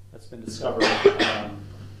that's been discovered.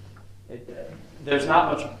 There's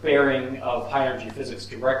not much bearing of high energy physics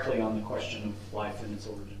directly on the question of life and its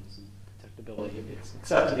origins and detectability,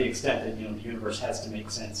 except to the extent that the universe has to make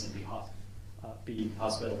sense and be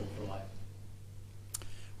hospitable for life.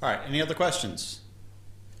 All right. Any other questions?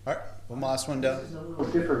 All right. One last one down. This is a little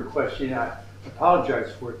different question. I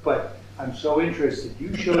apologize for it, but I'm so interested.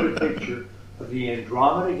 You showed a picture of the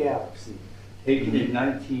Andromeda Galaxy taken in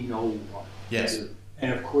 1901. Yes.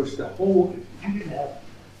 And of course, the whole, you didn't have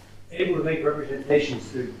able to make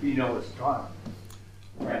representations to be no astronomer.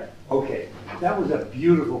 Right. Okay, that was a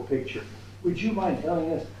beautiful picture. Would you mind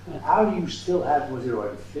telling us, how do you still have, was it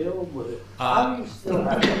on film? Was it, how do you still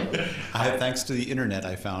have it? Thanks to the internet,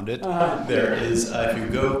 I found it. There is, if you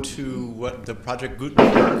go to what the Project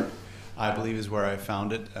Gutenberg, I believe is where I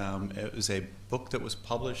found it. It was a book that was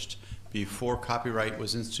published before copyright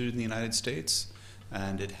was instituted in the United States.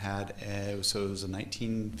 And it had, so it was a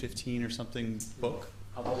 1915 or something book.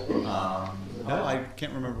 No, I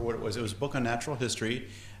can't remember what it was. It was a book on natural history,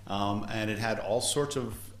 and it had all sorts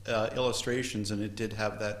of illustrations, and it did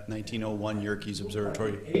have that 1901 Yerkes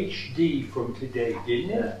Observatory. HD from today,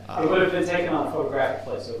 didn't it? It would have been taken on a photographic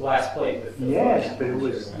plate, so a glass plate with. Yes, but it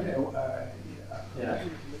was. Yeah.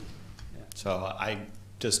 So I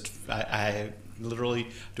literally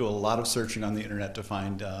do a lot of searching on the internet to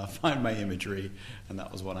find my imagery, and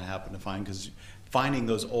that was what I happened to find, because finding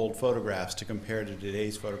those old photographs to compare to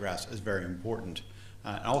today's photographs is very important.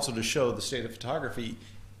 And also to show the state of photography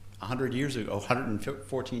 100 years ago,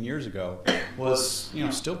 114 years ago, was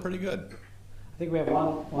still pretty good. I think we have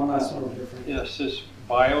one last one over here. Yes, this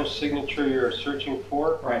biosignature you're searching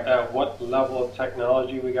for, right? At what level of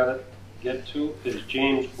technology we got to get to? Is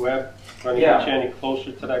James Webb going to Yeah. get you any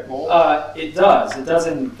closer to that goal? It does. It does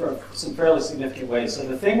in some fairly significant ways. So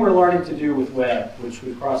the thing we're learning to do with Webb, which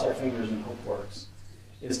we cross our fingers and hope works,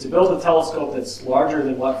 is to build a telescope that's larger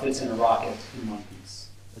than what fits in a rocket in one piece,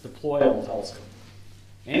 a deployable telescope.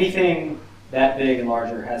 Anything that big and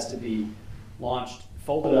larger has to be launched,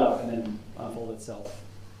 folded up, and then unfold itself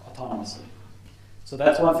autonomously. So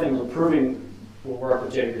that's one thing we're proving will work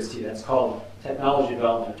with JWST. That's called technology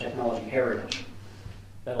development, or technology heritage.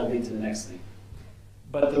 That'll lead to the next thing.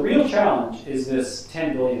 But the real challenge is this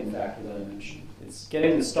 10 billion factor that I mentioned. It's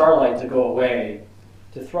getting the starlight to go away,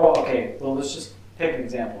 to throw, okay, well, let's just pick an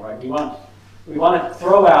example, right? We want to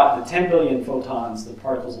throw out the 10 billion photons, the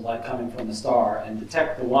particles of light coming from the star, and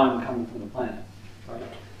detect the one coming from the planet, right?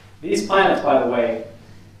 These planets, by the way,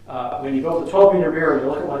 when you go to the 12-meter mirror, you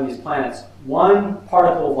look at one of these planets, one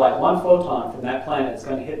particle of light, one photon from that planet is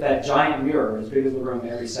going to hit that giant mirror as big as the room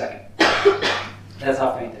every second. That's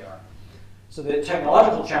how faint they are. So the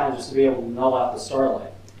technological challenge is to be able to null out the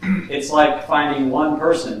starlight. It's like finding one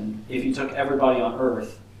person if you took everybody on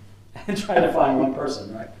Earth and tried to find one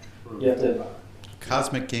person, right? You have to...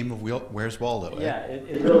 Cosmic game of Where's Waldo? Yeah,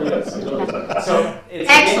 it really is. It really is. So it's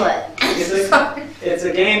excellent.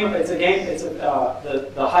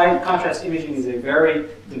 The high contrast imaging is a very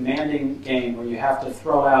demanding game where you have to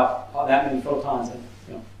throw out that many photons, and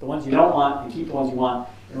the ones you don't want and keep the ones you want.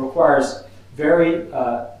 It requires very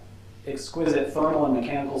exquisite thermal and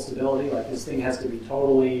mechanical stability. Like this thing has to be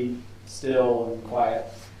totally still and quiet.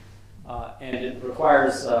 And it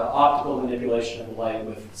requires optical manipulation of the light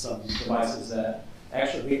with some devices that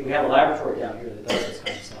actually, we have a laboratory down here that does this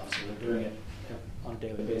kind of stuff, so we're doing it on a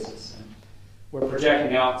daily basis. And we're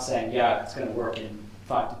projecting out and saying, yeah, it's going to work in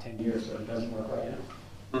 5 to 10 years, but it doesn't work right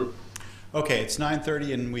now. Okay, it's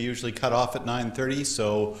 9:30 and we usually cut off at 9:30,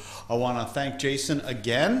 so I want to thank Jason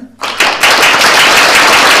again.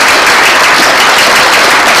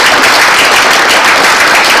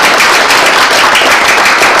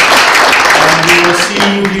 And we will see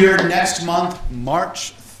you here next month,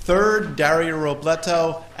 March 3rd, Dario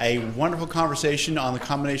Robleto, a wonderful conversation on the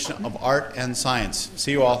combination of art and science.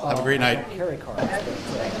 See you all. Have a great night.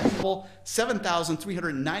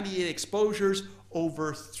 7,398 exposures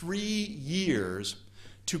over 3 years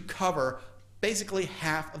to cover basically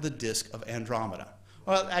half of the disk of Andromeda.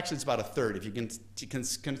 Well, actually, it's about a third if you can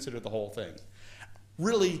consider the whole thing.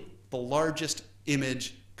 Really, the largest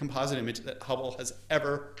composite image that Hubble has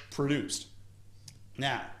ever produced.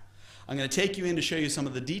 Now, I'm going to take you in to show you some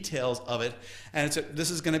of the details of it, and this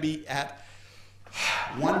is going to be at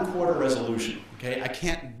 1/4 resolution. Okay, I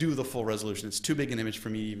can't do the full resolution; it's too big an image for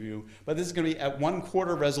me to view. But this is going to be at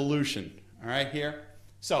 1/4 resolution. All right, here.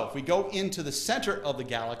 So if we go into the center of the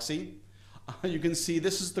galaxy, you can see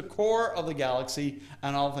this is the core of the galaxy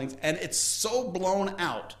and all things, and it's so blown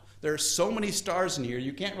out. There are so many stars in here,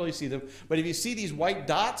 you can't really see them. But if you see these white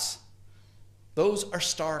dots, those are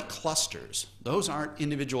star clusters. Those aren't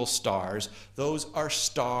individual stars. Those are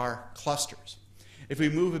star clusters. If we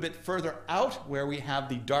move a bit further out where we have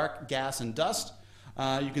the dark gas and dust,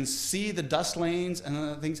 you can see the dust lanes and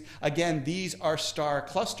other things. Again, these are star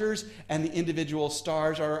clusters, and the individual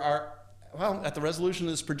stars are, well, at the resolution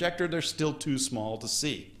of this projector, they're still too small to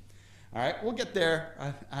see. All right, we'll get there.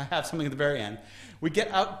 I have something at the very end. We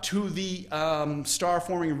get out to the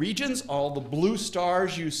star-forming regions. All the blue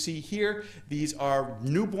stars you see here, these are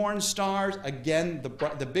newborn stars. Again,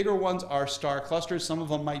 the bigger ones are star clusters. Some of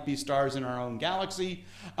them might be stars in our own galaxy.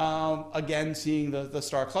 Again, seeing the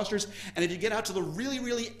star clusters. And if you get out to the really,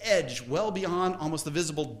 really edge, well beyond almost the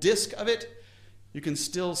visible disk of it, you can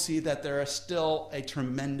still see that there are still a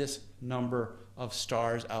tremendous number of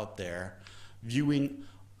stars out there viewing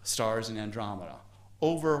stars in Andromeda.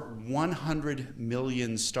 Over 100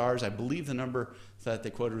 million stars. I believe the number that they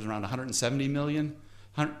quoted was around 170 million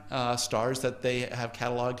stars that they have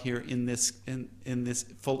cataloged here in this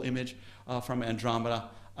full image from Andromeda.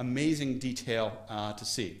 Amazing detail to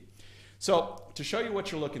see. So to show you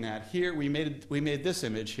what you're looking at here, we made this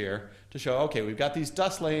image here to show, okay, we've got these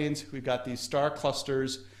dust lanes, we've got these star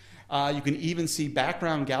clusters. You can even see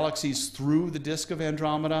background galaxies through the disk of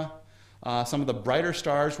Andromeda. Some of the brighter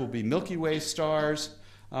stars will be Milky Way stars.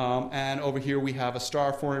 And over here we have a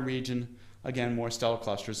star-forming region, again, more stellar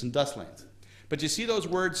clusters and dust lanes. But you see those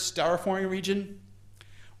words, star-forming region?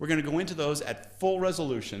 We're going to go into those at full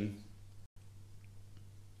resolution,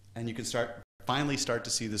 and you can finally start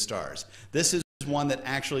to see the stars. This is one that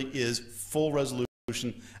actually is full resolution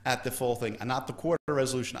at the full thing, and not the quarter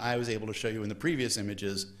resolution I was able to show you in the previous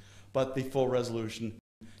images, but the full resolution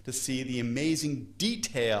to see the amazing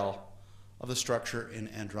detail of the structure in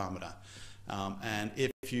Andromeda. And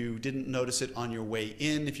if you didn't notice it on your way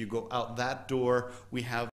in, if you go out that door, we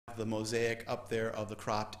have the mosaic up there of the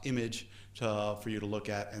cropped image for you to look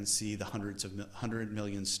at and see the 100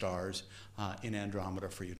 million stars in Andromeda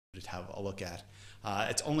for you to have a look at.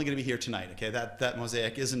 It's only going to be here tonight, okay? That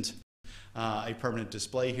mosaic isn't a permanent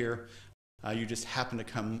display here. You just happen to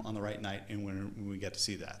come on the right night and when we get to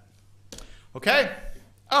see that. Okay?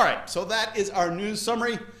 All right, so that is our news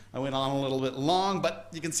summary. I went on a little bit long, but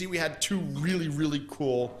you can see we had two really, really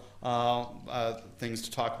cool things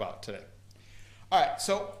to talk about today. All right,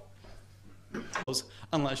 so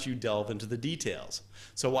unless you delve into the details.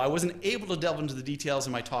 So I wasn't able to delve into the details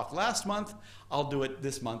in my talk last month. I'll do it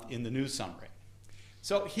this month in the news summary.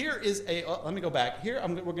 So here is let me go back. Here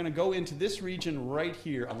we're going to go into this region right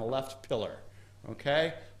here on the left pillar,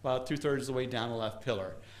 okay? About 2/3 of the way down the left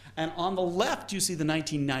pillar. And on the left, you see the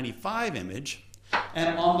 1995 image,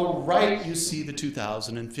 and on the right, you see the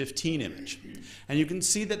 2015 image. And you can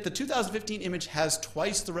see that the 2015 image has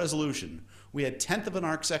twice the resolution. We had 1/10 of an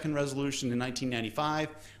arc-second resolution in 1995.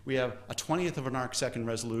 We have a 20th of an arc-second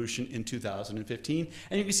resolution in 2015.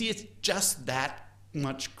 And you can see it's just that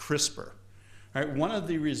much crisper. All right, one of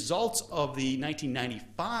the results of the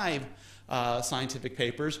 1995 scientific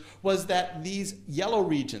papers was that these yellow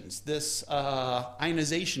regions, this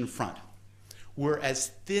ionization front, were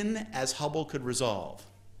as thin as Hubble could resolve.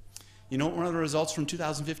 You know what one of the results from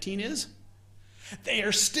 2015 is? They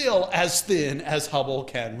are still as thin as Hubble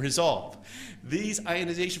can resolve. These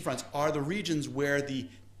ionization fronts are the regions where the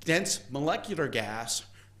dense molecular gas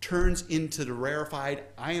turns into the rarefied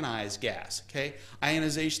ionized gas, okay?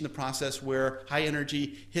 Ionization, the process where high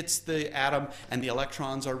energy hits the atom and the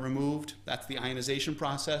electrons are removed. That's the ionization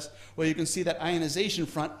process. Well, you can see that ionization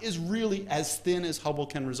front is really as thin as Hubble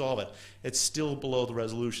can resolve it. It's still below the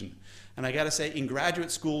resolution. And I gotta say, in graduate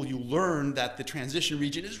school, you learn that the transition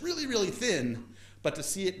region is really, really thin, but to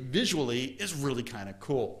see it visually is really kind of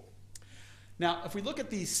cool. Now, if we look at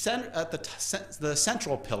the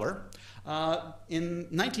central pillar, in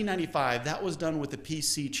 1995, that was done with the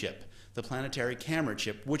PC chip, the planetary camera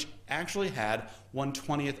chip, which actually had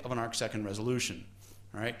 1/20th of an arc-second resolution.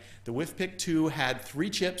 All right? The WIF-PIC 2 had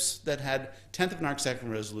 3 chips that had 1/10 of an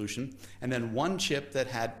arc-second resolution, and then 1 chip that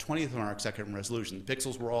had 20th of an arc-second resolution. The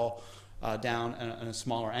pixels were all down in a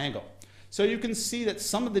smaller angle. So you can see that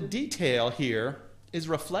some of the detail here is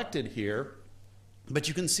reflected here. But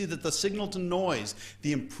you can see that the signal to noise,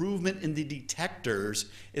 the improvement in the detectors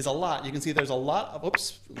is a lot. You can see there's a lot of,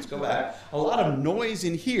 oops, let's go back, a lot of noise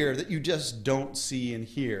in here that you just don't see in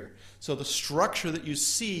here. So the structure that you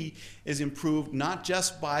see is improved not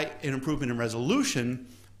just by an improvement in resolution,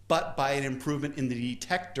 but by an improvement in the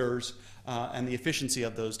detectors and the efficiency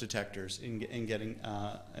of those detectors in getting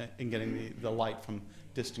the light from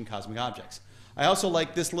distant cosmic objects. I also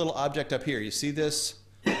like this little object up here. You see this?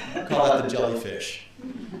 We'll call that the jellyfish.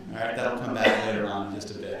 All right, that'll come back later on in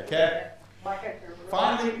just a bit, okay?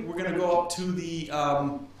 Finally, we're going to go up to the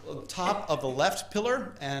top of the left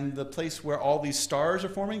pillar and the place where all these stars are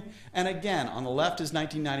forming. And again, on the left is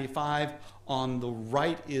 1995, on the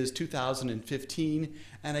right is 2015.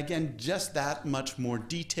 And again, just that much more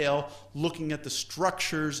detail, looking at the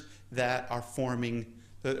structures that are forming,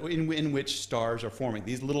 in which stars are forming.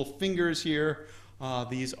 These little fingers here,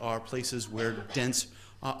 these are places where dense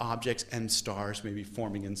objects and stars may be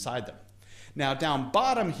forming inside them. Now down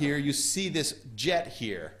bottom here you see this jet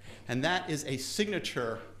here, and that is a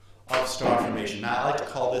signature of star formation. Now I like to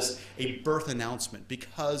call this a birth announcement,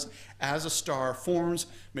 because as a star forms,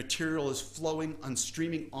 material is flowing and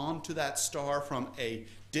streaming onto that star from a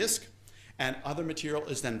disk, and other material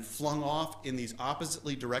is then flung off in these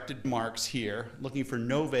oppositely directed marks here, looking for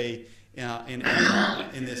novae in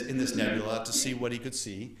this nebula to see what he could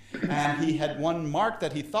see. And he had one mark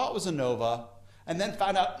that he thought was a nova, and then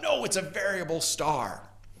found out, no, it's a variable star.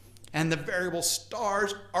 And the variable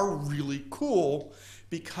stars are really cool,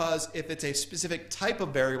 because if it's a specific type of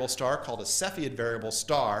variable star called a Cepheid variable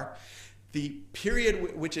star, the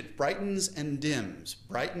period which it brightens and dims,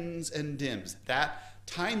 that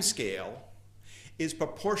time scale is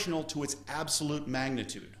proportional to its absolute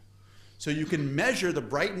magnitude. So you can measure the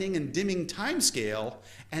brightening and dimming time scale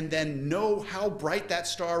and then know how bright that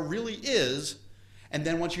star really is. And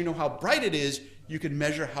then once you know how bright it is, you can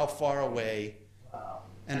measure how far away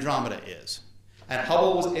Andromeda is. And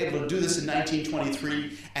Hubble was able to do this in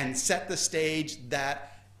 1923 and set the stage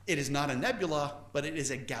that it is not a nebula, but it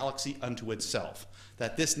is a galaxy unto itself.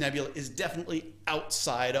 That this nebula is definitely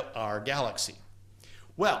outside of our galaxy.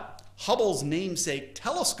 Well, Hubble's namesake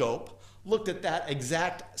telescope looked at that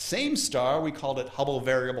exact same star, we called it Hubble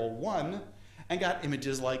Variable 1, and got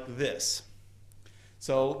images like this.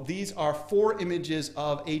 So these are 4 images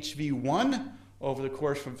of HV1 over the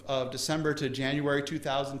course of December to January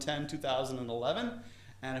 2010, 2011.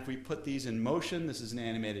 And if we put these in motion, this is an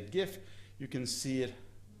animated GIF, you can see it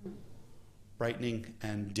brightening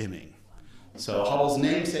and dimming. So Hubble's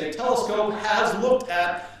namesake telescope has looked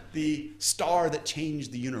at the star that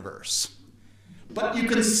changed the universe. But you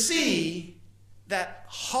can see that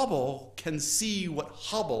Hubble can see what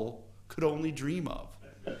Hubble could only dream of.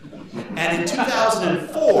 And in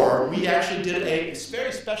 2004, we actually did a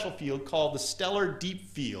very special field called the Stellar Deep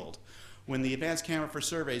Field, when the Advanced Camera for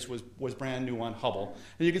Surveys was brand new on Hubble.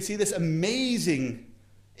 And you can see this amazing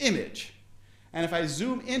image. And if I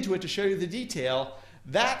zoom into it to show you the detail,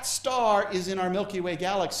 that star is in our Milky Way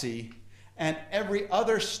galaxy, and every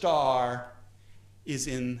other star is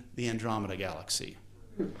in the Andromeda galaxy,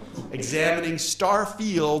 examining star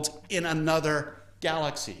fields in another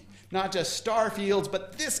galaxy. Not just star fields,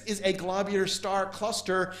 but this is a globular star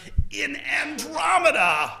cluster in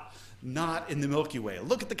Andromeda, not in the Milky Way.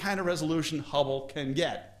 Look at the kind of resolution Hubble can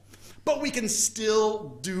get. But we can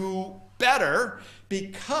still do better,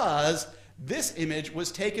 because this image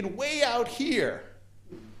was taken way out here,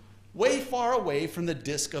 way far away from the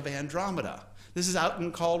disk of Andromeda. This is out in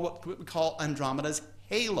what we call Andromeda's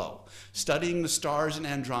halo, studying the stars in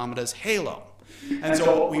Andromeda's halo. And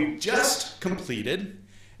so what we just completed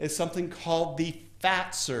is something called the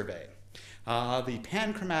FAT survey, the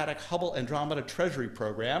Panchromatic Hubble Andromeda Treasury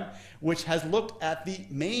Program, which has looked at the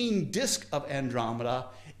main disk of Andromeda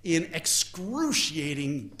in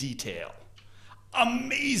excruciating detail.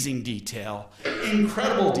 Amazing detail,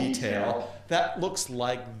 incredible detail that looks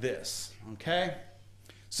like this, okay?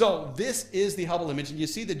 So this is the Hubble image, and you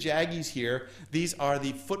see the jaggies here. These are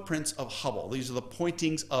the footprints of Hubble. These are the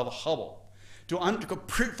pointings of Hubble. To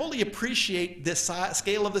fully appreciate the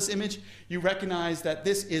scale of this image, you recognize that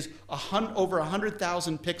this is over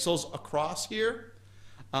 100,000 pixels across here.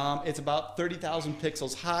 It's about 30,000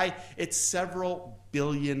 pixels high. It's several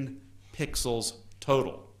billion pixels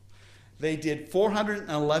total. They did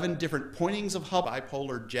 411 different pointings of Hubble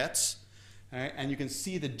bipolar jets, right? And you can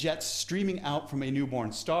see the jets streaming out from a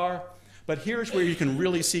newborn star. But here's where you can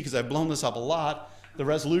really see, because I've blown this up a lot, the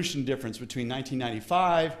resolution difference between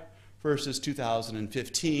 1995 versus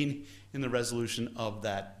 2015 in the resolution of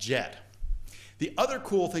that jet. The other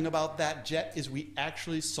cool thing about that jet is we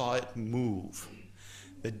actually saw it move.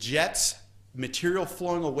 The jet's material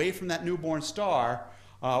flowing away from that newborn star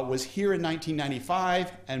was here in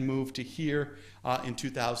 1995 and moved to here in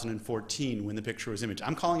 2014 when the picture was imaged.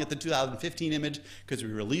 I'm calling it the 2015 image because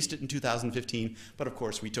we released it in 2015, but of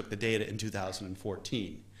course we took the data in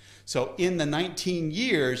 2014. So in the 19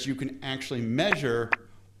 years, you can actually measure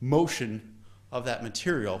motion of that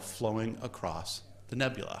material flowing across the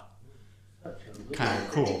nebula. Kind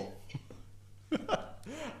of cool.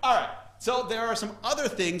 All right. So there are some other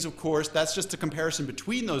things, of course, that's just a comparison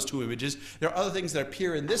between those two images. There are other things that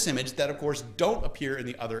appear in this image that, of course, don't appear in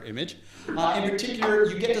the other image. In particular,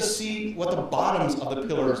 you get to see what the bottoms of the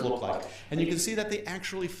pillars look like. And you can see that they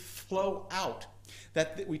actually flow out.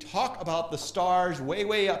 That we talk about the stars way,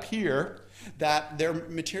 way up here, that their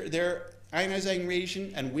ionizing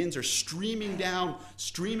radiation and winds are streaming down,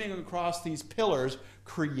 streaming across these pillars,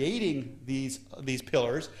 creating these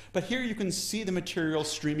pillars, but here you can see the material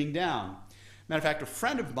streaming down. Matter of fact, a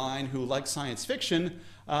friend of mine who likes science fiction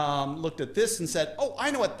looked at this and said, oh,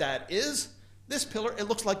 I know what that is. This pillar, it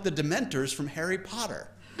looks like the Dementors from Harry Potter.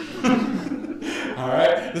 All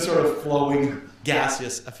right, the sort of flowing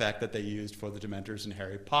gaseous effect that they used for the Dementors in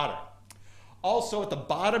Harry Potter. Also at the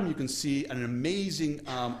bottom, you can see an amazing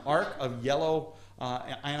arc of yellow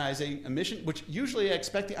ionizing emission, which usually I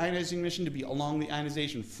expect the ionizing emission to be along the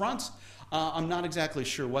ionization fronts. I'm not exactly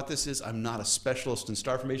sure what this is. I'm not a specialist in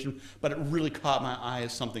star formation, but it really caught my eye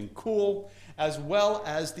as something cool, as well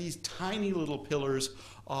as these tiny little pillars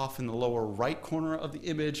off in the lower right corner of the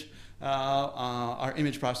image. Our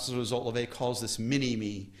image processor, Zotlave, calls this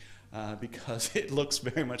mini-me. Because it looks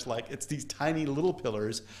very much like it's these tiny little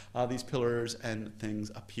pillars. These pillars and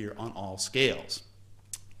things appear on all scales.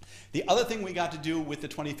 The other thing we got to do with the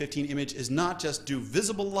 2015 image is not just do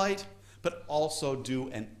visible light, but also do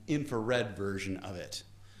an infrared version of it.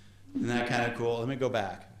 Isn't that kind of cool? Let me go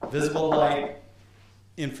back. Visible light,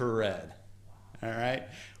 infrared. All right.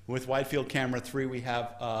 With Wide Field Camera 3, we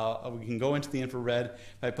have we can go into the infrared.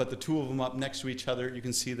 If I put the two of them up next to each other, you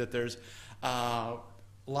can see that there's a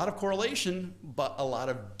lot of correlation, but a lot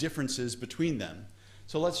of differences between them.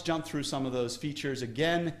 So let's jump through some of those features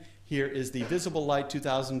again. Here is the visible light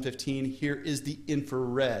 2015. Here is the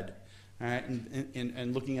infrared. All right,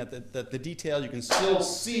 and looking at the detail, you can still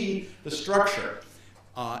see the structure.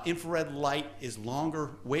 Infrared light is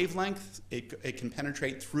longer wavelength. It can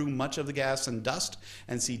penetrate through much of the gas and dust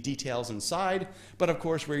and see details inside. But of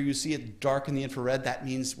course, where you see it dark in the infrared, that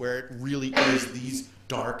means where it really is these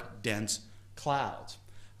dark, dense clouds.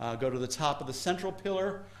 Go to the top of the central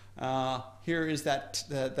pillar. Here is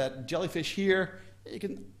that jellyfish here. You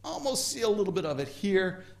can almost see a little bit of it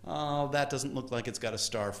here. That doesn't look like it's got a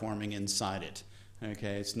star forming inside it.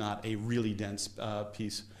 Okay, it's not a really dense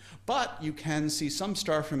piece. But you can see some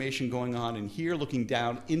star formation going on in here, looking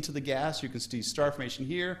down into the gas. You can see star formation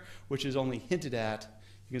here, which is only hinted at.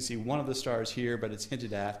 You can see one of the stars here, but it's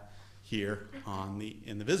hinted at here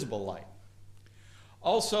in the visible light.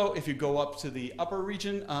 Also, if you go up to the upper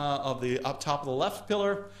region of the up top of the left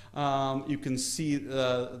pillar, you can see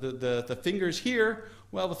the fingers here.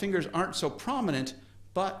 Well, the fingers aren't so prominent,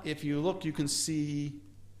 but if you look, you can see,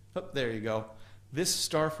 oh, there you go, this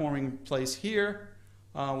star forming place here,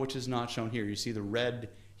 which is not shown here. You see the red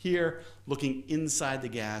here. Looking inside the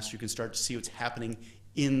gas, you can start to see what's happening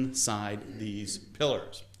inside these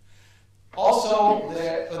pillars. Also,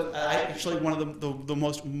 actually, one of the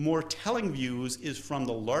more telling views is from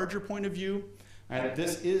the larger point of view.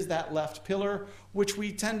 This is that left pillar, which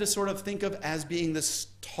we tend to sort of think of as being this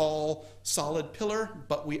tall, solid pillar,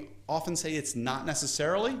 but we often say it's not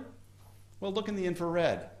necessarily. Well, look in the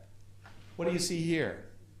infrared. What do you see here?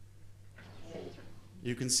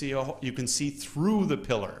 You can see through the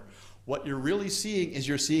pillar. What you're really seeing is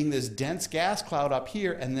you're seeing this dense gas cloud up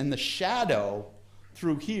here, and then the shadow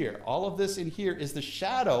through here. All of this in here is the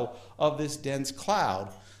shadow of this dense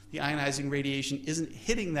cloud. The ionizing radiation isn't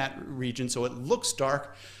hitting that region, so it looks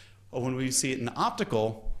dark when we see it in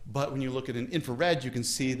optical, but when you look at an infrared, you can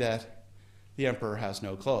see that the emperor has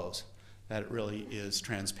no clothes, that it really is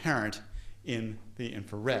transparent in the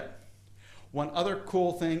infrared. One other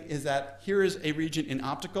cool thing is that here is a region in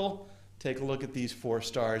optical. Take a look at these 4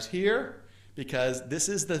 stars here, because this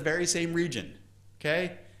is the very same region,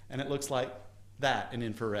 okay? And it looks like that in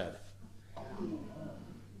infrared. All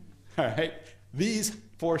right, these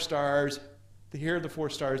 4 stars, here are the 4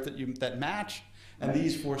 stars that match, and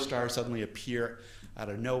these 4 stars suddenly appear out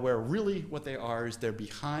of nowhere. Really, what they are is they're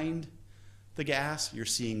behind the gas. You're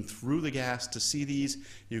seeing through the gas to see these.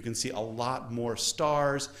 You can see a lot more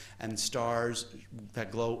stars, and stars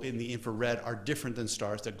that glow in the infrared are different than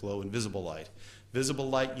stars that glow in visible light. Visible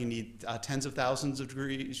light, you need tens of thousands of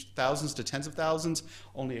degrees, thousands to tens of thousands,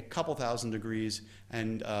 only a couple thousand degrees,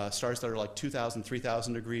 and stars that are like 2,000,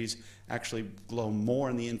 3,000 degrees actually glow more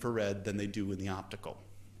in the infrared than they do in the optical.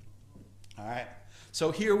 All right,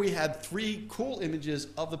 so here we had 3 cool images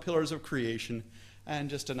of the pillars of creation, and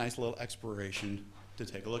just a nice little exploration to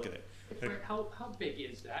take a look at it. How big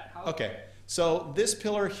is that? Okay, so this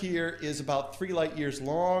pillar here is about 3 light years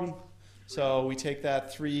long. So we take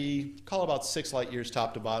that call about 6 light years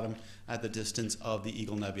top to bottom at the distance of the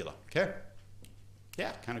Eagle Nebula, okay?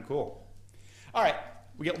 Yeah, kind of cool. All right,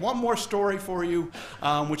 we get one more story for you,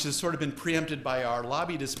 which has sort of been preempted by our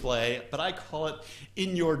lobby display, but I call it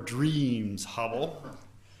In Your Dreams, Hubble.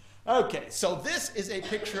 Okay, so this is a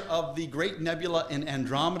picture of the Great Nebula in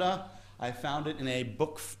Andromeda. I found it in a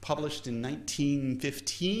book published in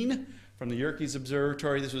 1915. From the Yerkes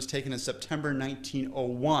Observatory. This was taken in September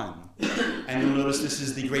 1901. And you'll notice this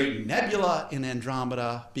is the Great Nebula in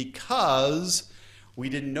Andromeda because we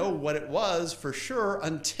didn't know what it was for sure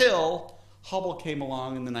until Hubble came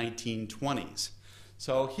along in the 1920s.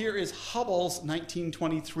 So here is Hubble's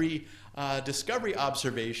 1923 discovery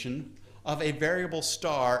observation of a variable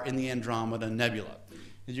star in the Andromeda Nebula.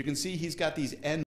 As you can see, he's got these N